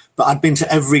bit. But I'd been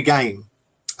to every game,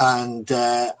 and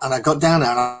I got down there,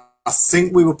 and I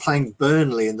think we were playing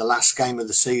Burnley in the last game of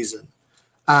the season,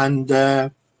 and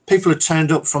people had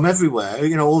turned up from everywhere.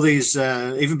 All these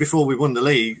even before we won the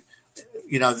league,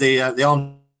 the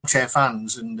armchair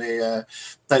fans, and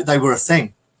they were a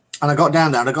thing. And I got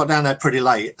down there, pretty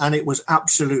late, and it was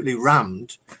absolutely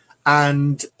rammed.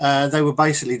 And they were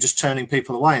basically just turning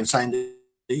people away and saying that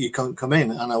you can't come in.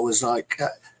 And I was like,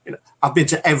 I've been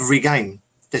to every game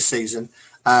this season.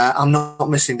 I'm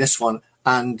not missing this one,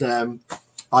 and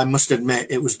I must admit,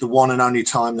 it was the one and only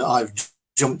time that I've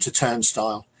jumped a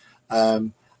turnstile.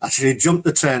 Actually jumped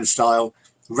the turnstile,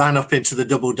 ran up into the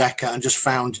double decker and just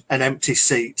found an empty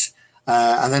seat.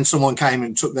 And then someone came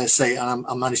and took their seat, and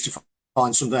I managed to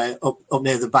find some there up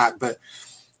near the back. But,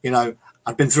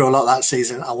 I'd been through a lot that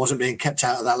season. I wasn't being kept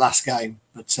out of that last game.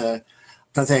 But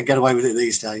don't think I get away with it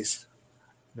these days.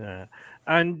 Yeah.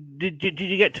 And did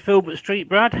you get to Filbert Street,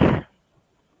 Brad?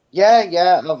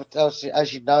 Yeah.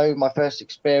 As you know, my first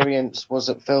experience was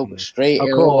at Filbert Street. Of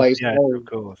course,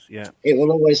 yeah. It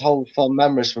will always hold fond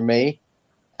memories for me.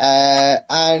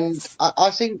 And I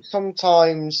think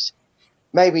sometimes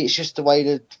maybe it's just the way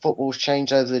that football's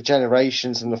changed over the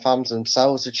generations and the fans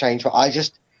themselves have changed. But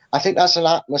I think that's an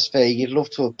atmosphere you'd love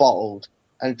to have bottled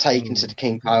and taken to the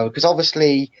King Power, because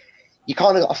obviously you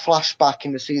kind of got a flashback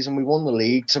in the season we won the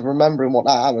league to remembering what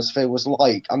that atmosphere was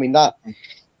like. I mean,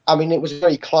 it was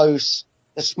very close,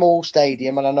 a small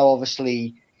stadium, and I know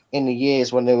obviously in the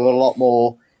years when they were a lot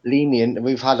more lenient, and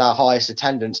we've had our highest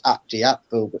attendance at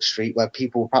Filbert Street, where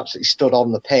people perhaps stood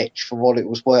on the pitch for what it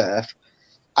was worth.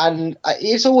 And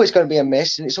it's always going to be a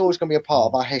miss, and it's always going to be a part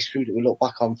of our history that we look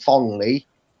back on fondly,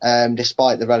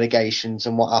 despite the relegations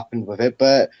and what happened with it.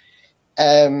 But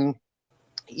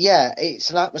it's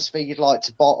an atmosphere you'd like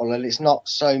to bottle, and it's not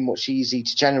so much easy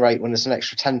to generate when there's an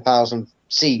extra 10,000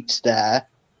 seats there.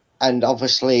 And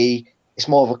obviously, it's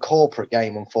more of a corporate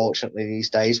game, unfortunately, these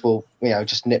days. We'll,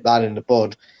 just nip that in the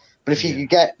bud. But if you could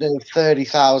get the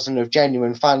 30,000 of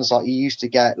genuine fans like you used to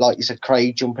get, like you said,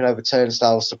 Craig jumping over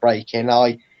turnstiles to break in,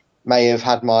 I may have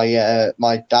had my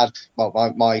my dad, well,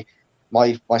 my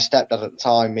stepdad at the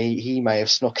time, he may have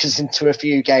snuck us into a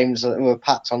few games that were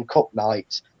packed on cup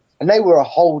nights. And they were a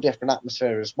whole different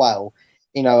atmosphere as well.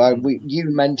 You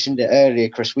mentioned it earlier,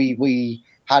 Chris. We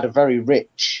had a very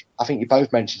rich, I think you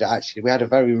both mentioned it actually, we had a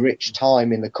very rich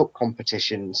time in the cup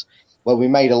competitions where we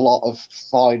made a lot of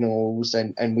finals,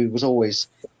 and we was always,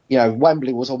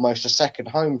 Wembley was almost a second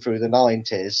home through the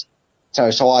 90s. So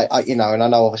I and I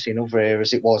know obviously in other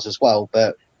eras it was as well,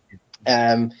 but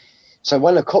so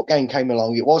when a cup game came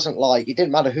along, it wasn't like, it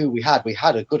didn't matter who we had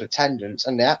a good attendance,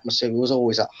 and the atmosphere was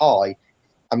always at high.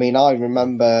 I mean, I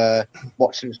remember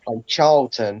watching us play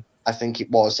Charlton, I think it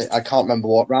was. I can't remember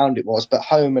what round it was, but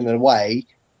home and away,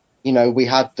 we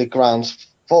had the grounds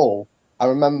full. I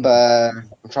remember,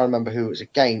 I'm trying to remember who it was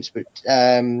against, but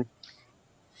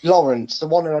Lawrence, the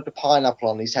one who had the pineapple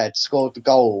on his head, scored the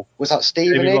goal. Was that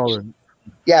Stevenage?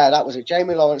 Yeah, that was it.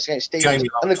 Jamie Lawrence against Stevenage.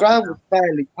 And the ground was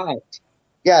fairly packed.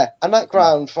 Yeah, and that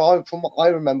ground, from what I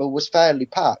remember, was fairly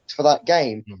packed for that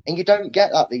game. And you don't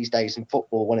get that these days in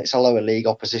football when it's a lower league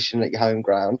opposition at your home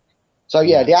ground. So,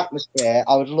 the atmosphere,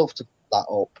 I would love to put that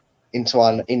up into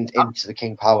the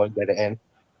King Power and get it in.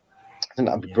 I think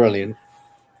that would be brilliant.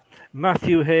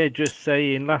 Matthew here just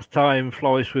saying last time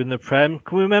Flourish were in the Prem.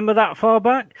 Can we remember that far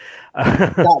back?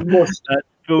 That must.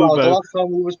 The last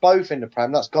time we was both in the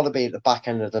Prem, that's got to be at the back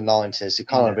end of the 90s. It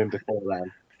can't have been before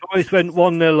then. Forest went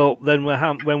 1-0 up, then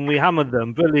when we hammered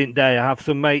them. Brilliant day. I have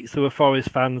some mates who are Forest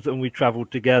fans, and we travelled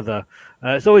together.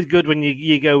 It's always good when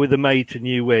you go with a mate and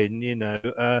you win,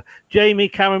 Jamie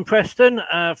Karen Preston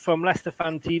from Leicester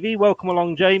Fan TV. Welcome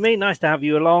along, Jamie. Nice to have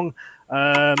you along.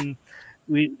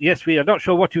 We are not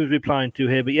sure what he was replying to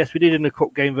here, but yes, we did in the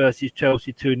cup game versus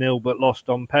Chelsea 2-0, but lost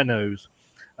on penalties.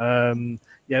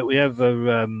 We have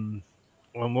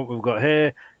what we've got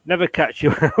here. Never catch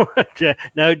you out.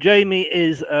 No, Jamie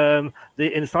is the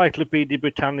Encyclopedia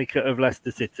Britannica of Leicester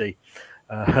City.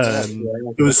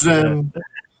 There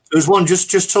was one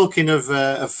just talking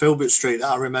of Filbert Street that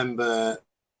I remember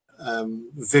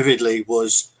vividly.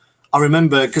 I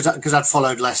remember because I'd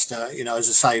followed Leicester, as I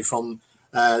say, from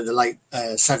the late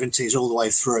 70s all the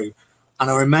way through, and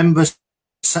I remember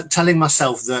telling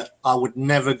myself that I would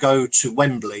never go to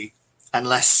Wembley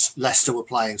unless Leicester were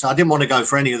playing. So I didn't want to go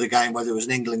for any other game, whether it was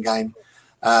an England game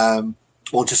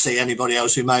or to see anybody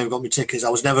else who may have got me tickets. I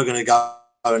was never going to go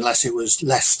unless it was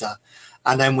Leicester.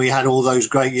 And then we had all those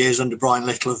great years under Brian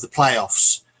Little of the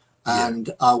playoffs. And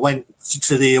I went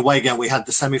to the away game. We had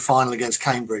the semi-final against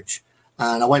Cambridge.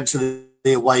 And I went to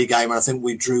the away game, and I think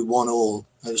we drew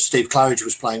 1-1. Steve Claridge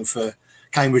was playing for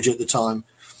Cambridge at the time.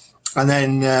 And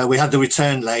then we had the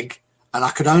return leg, and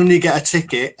I could only get a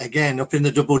ticket, again, up in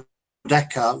the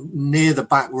double-decker near the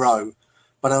back row.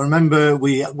 But I remember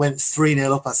we went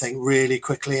 3-0 up, I think, really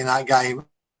quickly in that game.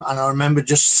 And I remember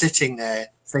just sitting there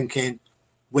thinking,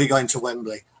 we're going to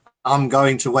Wembley. I'm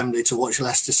going to Wembley to watch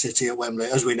Leicester City at Wembley.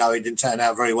 As we know, it didn't turn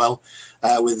out very well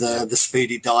with the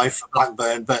speedy dive for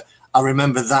Blackburn. But I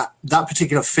remember that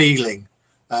particular feeling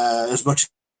as much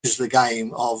as the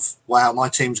game of, wow, my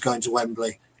team's going to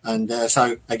Wembley. And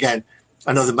so, again,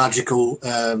 another magical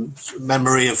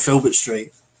memory of Filbert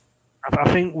Street.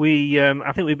 I think we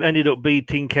ended up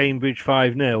beating Cambridge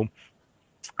 5-0.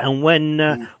 And when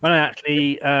I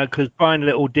actually, because Brian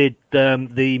Little did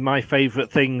the My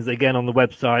Favourite Things again on the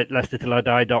website,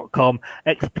 LeicesterTillIDie.com,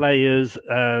 ex-players,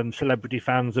 celebrity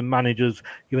fans and managers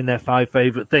giving their 5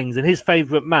 favourite things. And his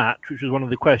favourite match, which was one of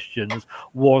the questions,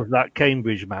 was that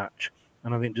Cambridge match.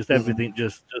 And I think just everything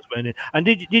just went in. And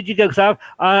did you go? Because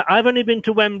I've only been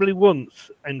to Wembley once,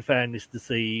 in fairness, to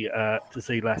see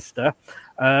Leicester.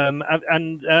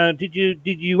 Did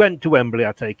you went to Wembley?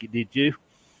 I take it, did you?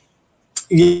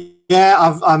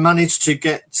 Yeah, I managed to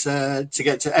get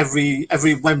to every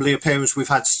Wembley appearance we've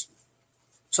had.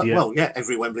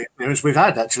 Every Wembley appearance we've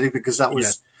had, actually, because that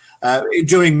was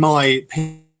during my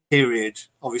period.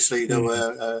 Obviously, there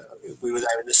were we were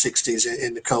there in the 60s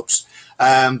in the Cups,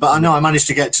 but I know I managed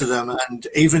to get to them. And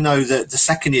even though the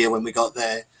second year when we got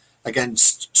there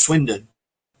against Swindon,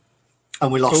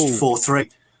 and we lost 4-3,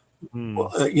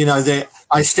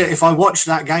 if I watched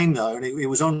that game though, and it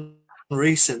was on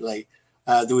recently.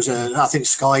 There was I think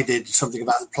Sky did something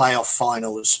about the playoff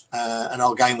finals, and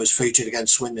our game was featured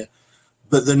against Swindon.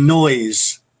 But the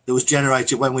noise that was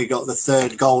generated when we got the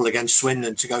third goal against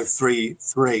Swindon to go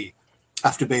 3-3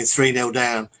 after being 3-0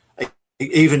 down,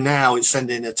 even now it's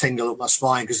sending a tingle up my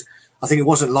spine, because I think it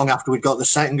wasn't long after we got the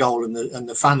second goal and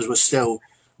the fans were still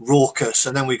raucous,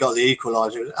 and then we got the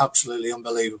equaliser. It was absolutely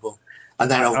unbelievable.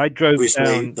 And then I drove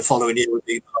down the following year would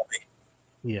be Derby.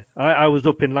 Yeah, I was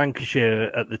up in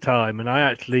Lancashire at the time, and I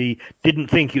actually didn't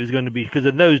think it was going to be, because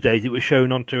in those days it was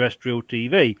shown on terrestrial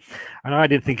TV, and I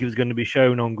didn't think it was going to be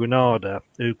shown on Granada,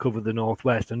 who covered the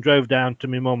Northwest, and drove down to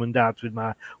my mum and dad's with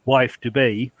my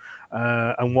wife-to-be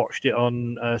and watched it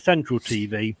on Central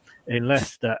TV in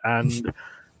Leicester, and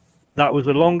that was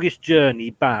the longest journey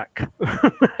back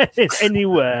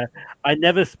anywhere. I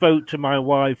never spoke to my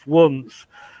wife once.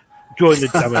 During the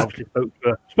time, I obviously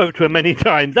spoke to her many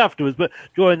times afterwards, but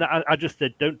during that, I just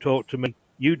said, "Don't talk to me.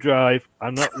 You drive.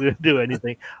 I'm not going to do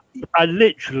anything." I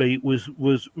literally was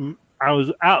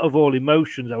out of all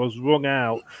emotions. I was wrung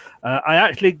out. I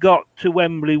actually got to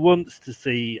Wembley once to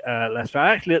see Leicester.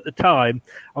 Actually, at the time,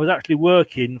 I was actually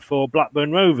working for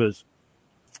Blackburn Rovers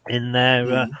in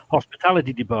their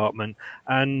hospitality department,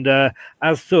 and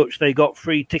as such, they got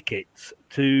free tickets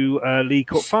to League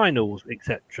Cup finals,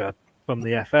 etc. from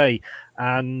the FA,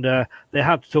 and they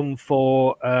had some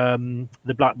for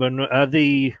the Blackburn,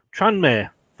 the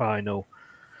Tranmere final,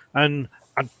 and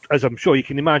as I'm sure you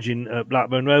can imagine, at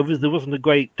Blackburn Rovers there wasn't a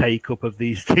great take up of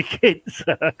these tickets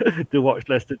to watch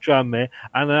Leicester Tranmere,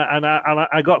 and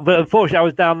I got, but unfortunately I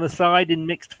was down the side in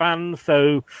mixed fans,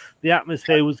 so the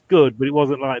atmosphere was good, but it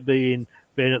wasn't like being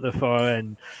at the far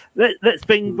end. Let's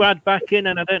bring Brad back in,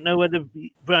 and I don't know whether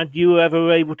Brad, you were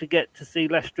ever able to get to see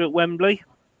Leicester at Wembley.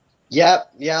 Yeah,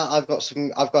 I've got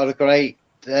a great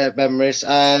memories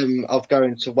of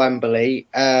going to Wembley.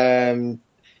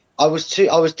 I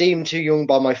was deemed too young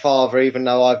by my father, even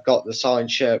though I've got the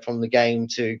signed shirt from the game,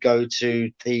 to go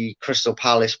to the Crystal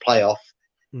Palace playoff.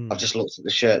 I've just looked at the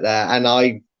shirt there, and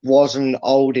I wasn't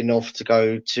old enough to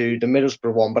go to the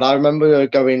Middlesbrough one, but I remember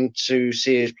going to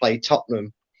see us play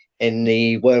Tottenham in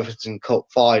the Worthington Cup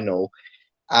final,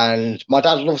 and my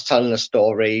dad loves telling a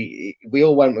story. We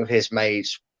all went with his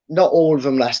mates. Not all of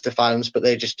them Leicester fans, but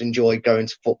they just enjoyed going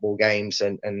to football games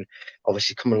and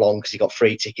obviously come along because he got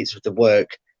free tickets with the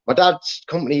work. My dad's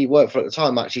company he worked for at the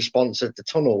time actually sponsored the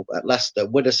tunnel at Leicester,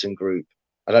 Widdowson Group.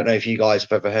 I don't know if you guys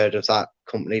have ever heard of that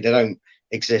company. They don't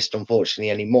exist,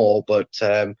 unfortunately, anymore, but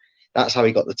that's how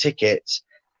he got the tickets.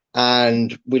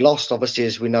 And we lost, obviously,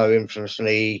 as we know,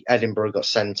 infamously. Edinburgh got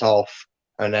sent off,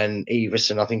 and then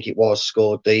Everson, I think it was,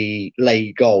 scored the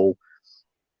late goal.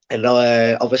 And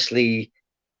obviously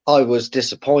I was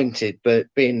disappointed, but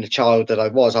being the child that I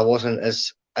wasn't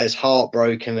as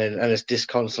heartbroken and as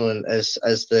disconsolate as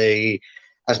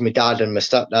my dad and my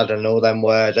stepdad and all them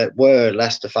that were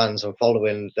Leicester fans and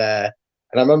following there.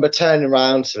 And I remember turning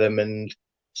around to them, and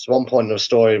it's one point of the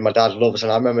story my dad loves,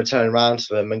 and I remember turning around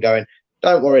to them and going,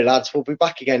 "Don't worry, lads, we'll be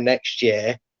back again next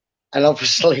year." And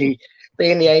obviously,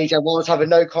 being the age I was, having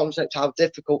no concept how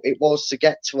difficult it was to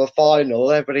get to a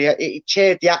final, it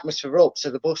cheered the atmosphere up,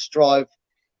 so the bus drive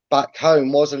back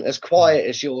home wasn't as quiet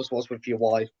as yours was with your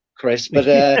wife, Chris, but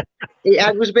it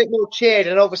was a bit more cheered,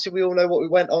 and obviously we all know what we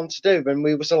went on to do, and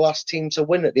we was the last team to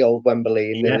win at the old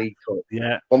Wembley in the League Cup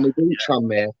when we beat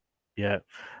Tranmere. Yeah,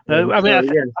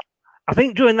 I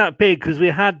think during that big, because we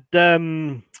had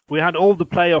all the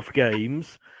playoff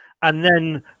games, and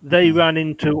then they ran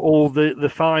into all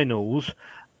the finals.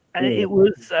 And it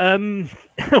was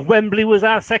Wembley was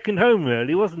our second home,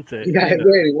 really, wasn't it? Yeah, it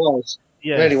really was.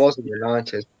 Yeah, it really was in the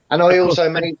 90s. And I also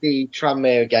made the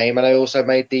Tranmere game, and I also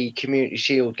made the Community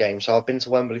Shield game. So I've been to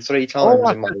Wembley 3 times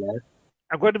in my life.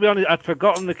 I've got to be honest, I'd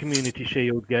forgotten the Community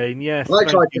Shield game. Yes, I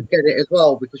tried to get it as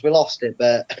well because we lost it,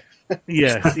 but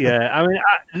yes, yeah. I mean,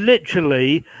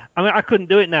 I couldn't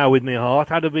do it now with my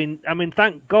heart. I'd have been. I mean,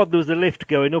 thank God there was a lift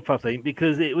going up. I think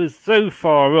because it was so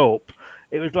far up,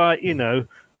 it was like I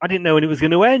didn't know when it was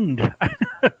going to end.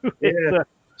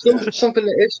 Something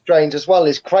that is strange as well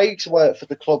is Craig's worked for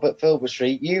the club at Filbert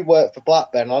Street. You work for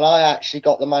Blackburn, and I actually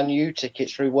got the Man U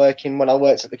tickets through working when I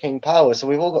worked at the King Power. So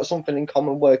we've all got something in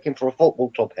common working for a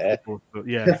football club here.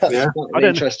 Yeah, Quite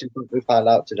interesting thing we found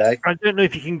out today. I don't know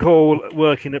if you can call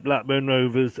working at Blackburn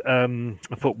Rovers a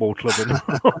football club or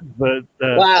not, but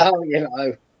well,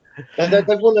 they've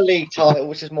won a league title,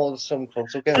 which is more than some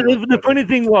clubs. The funny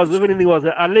thing was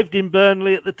that I lived in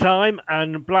Burnley at the time,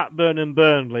 and Blackburn and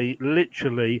Burnley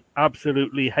literally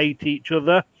absolutely hate each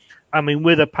other. I mean,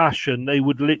 with a passion, they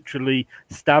would literally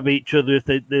stab each other if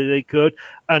they could.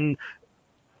 And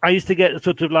I used to get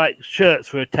sort of like shirts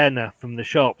for a tenner from the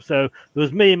shop. So there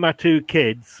was me and my two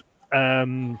kids.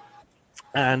 And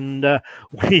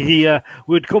we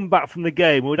would come back from the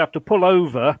game. We'd have to pull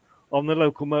over on the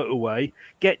local motorway,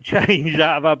 get changed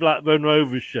out of our Blackburn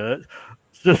Rovers shirts,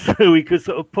 just so we could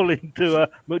sort of pull into a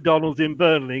McDonald's in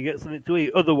Burnley and get something to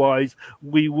eat. Otherwise,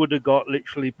 we would have got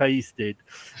literally pasted.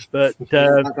 But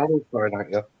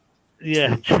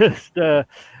yeah, just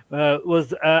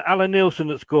was Alan Nielsen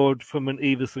that scored from an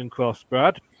Everson cross,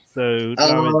 Brad. So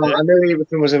I knew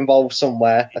Everton was involved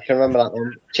somewhere. I can remember that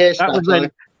one. Cheers.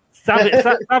 Savage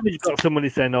got somebody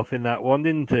sent off in that one,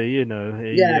 didn't he?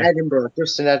 Edinburgh.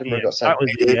 Justin Edinburgh got sent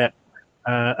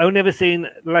off. Only ever seen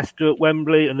Leicester at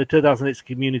Wembley and the 2006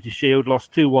 Community Shield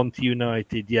lost 2-1 to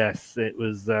United. Yes, it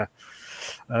was the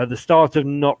start of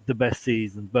not the best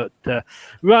season. But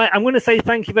right, I'm going to say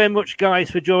thank you very much, guys,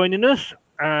 for joining us.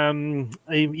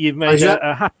 You've made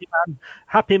a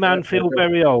happy man feel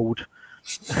very old.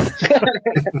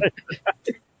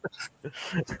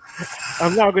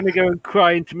 I'm now going to go and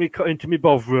cry into me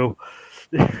Bovril.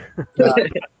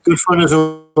 Good fun as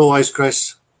always,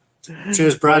 Chris.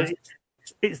 Cheers, Brad.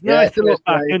 It's nice to look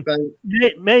back. And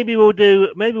maybe we'll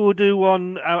do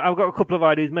one. I've got a couple of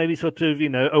ideas. Maybe sort of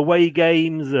away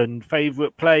games and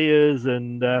favourite players,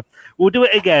 and we'll do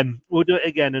it again.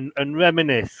 And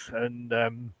reminisce.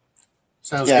 And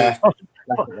sounds good.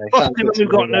 Possibly when we've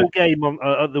got no game on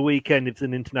at the weekend. It's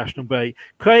an international break.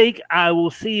 Craig, I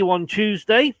will see you on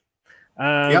Tuesday.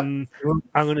 I'm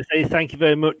going to say thank you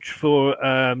very much for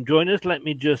joining us. Let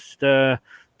me just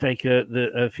take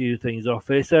a few things off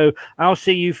here. So I'll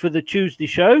see you for the Tuesday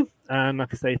show. And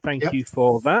like I say, thank you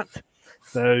for that.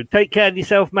 So take care of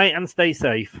yourself, mate, and stay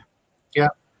safe. Yeah,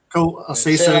 cool. I'll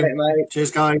see you soon. Mate.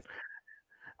 Cheers, guys.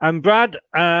 And Brad,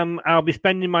 I'll be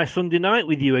spending my Sunday night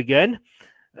with you again.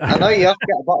 I know you have to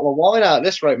get a bottle of wine out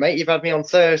this road, mate. You've had me on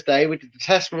Thursday. We did the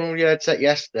testimonial set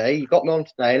yesterday. You got me on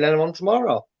today, and then I'm on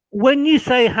tomorrow. When you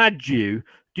say "had you,"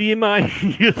 do you mind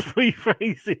just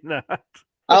rephrasing that?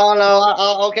 Oh no,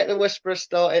 I'll get the whisperer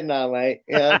started now, mate.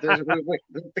 Yeah, the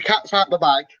cat's out the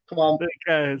bag. Come on.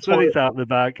 Okay, so it's out the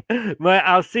bag. Mate,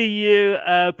 I'll see you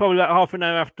probably about half an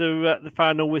hour after the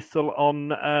final whistle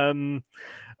on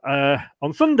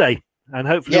Sunday. And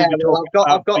hopefully,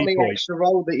 I've got my extra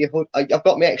role I've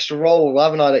got my extra role,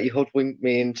 haven't I? That you hoodwinked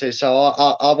me into, so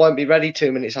I won't be ready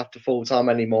 2 minutes after full time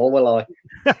anymore, will I?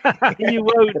 You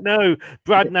won't know.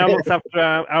 Brad now looks after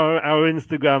our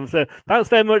Instagram. So thanks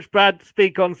very much, Brad.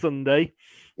 Speak on Sunday.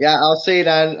 Yeah, I'll see you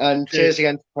then. And cheers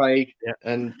again to Craig. Yeah.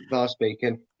 And nice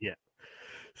speaking. Yeah.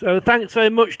 So thanks very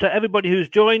much to everybody who's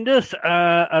joined us.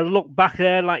 A look back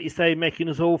there, like you say, making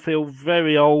us all feel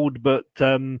very old, but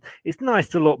it's nice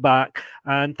to look back.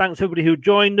 And thanks to everybody who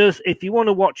joined us. If you want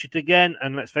to watch it again,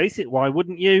 and let's face it, why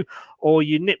wouldn't you? Or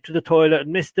you nipped to the toilet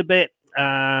and missed a bit,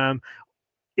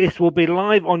 this will be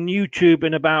live on YouTube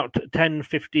in about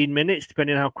 10-15 minutes,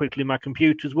 depending on how quickly my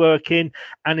computer's working.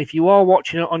 And if you are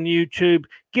watching it on YouTube,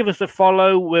 give us a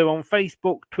follow. We're on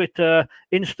Facebook, Twitter,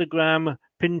 Instagram,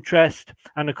 Pinterest,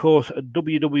 and of course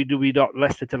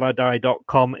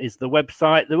www.leicestertillidie.com is the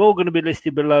website. They're all going to be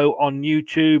listed below on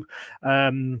YouTube.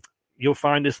 You'll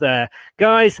find us there.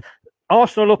 Guys,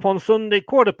 Arsenal up on Sunday,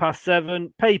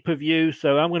 7:15, pay-per-view.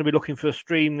 So I'm going to be looking for a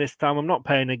stream this time. I'm not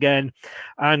paying again.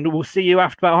 And we'll see you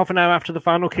after about half an hour after the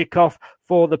final kickoff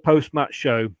for the post-match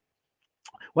show.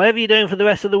 Whatever you're doing for the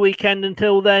rest of the weekend,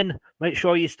 until then, make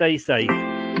sure you stay safe.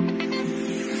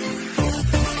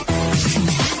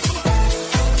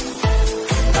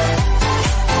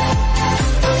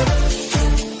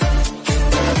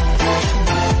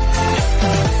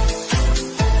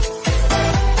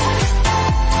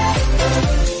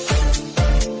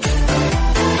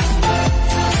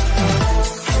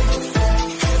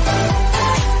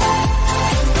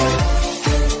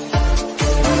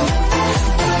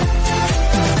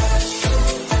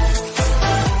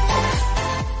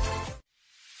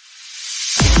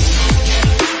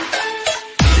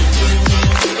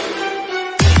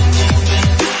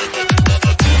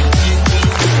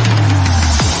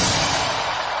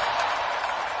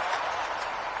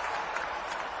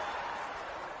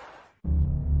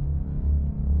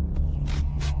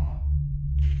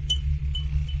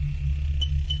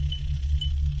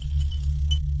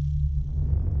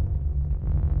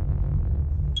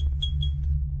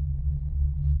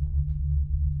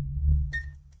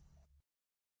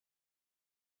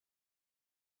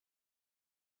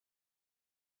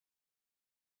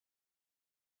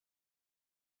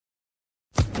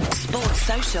 Sports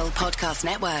Social Podcast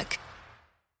Network.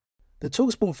 The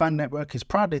TalkSport Fan Network is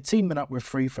proudly teaming up with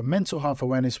Free for Mental Health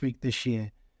Awareness Week this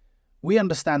year. We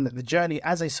understand that the journey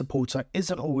as a supporter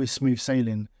isn't always smooth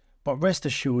sailing, but rest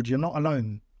assured you're not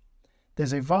alone.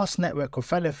 There's a vast network of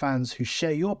fellow fans who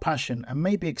share your passion and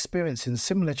may be experiencing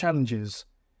similar challenges.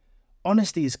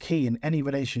 Honesty is key in any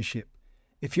relationship.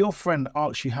 If your friend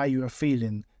asks you how you are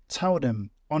feeling, tell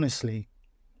them honestly.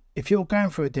 If you're going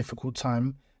through a difficult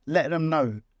time, let them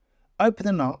know.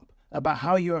 Opening up about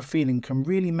how you are feeling can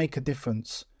really make a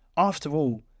difference. After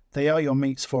all, they are your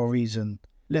mates for a reason.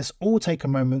 Let's all take a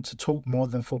moment to talk more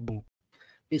than football.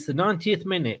 It's the 90th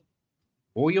minute.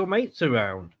 All your mates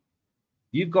around.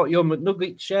 You've got your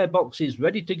McNugget share boxes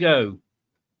ready to go.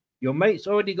 Your mates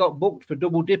already got booked for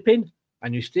double dipping,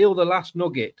 and you steal the last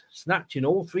nugget, snatching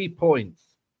all 3 points.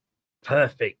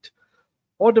 Perfect.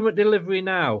 Order McDelivery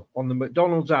now on the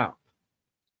McDonald's app.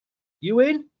 You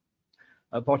in?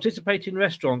 At participating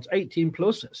restaurants, 18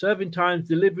 plus, serving times,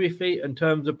 delivery fee and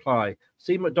terms apply.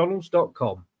 See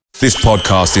mcdonalds.com. This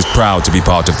podcast is proud to be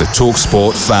part of the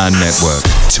TalkSport Fan Network.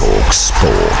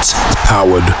 TalkSport.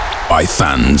 Powered by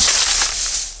fans.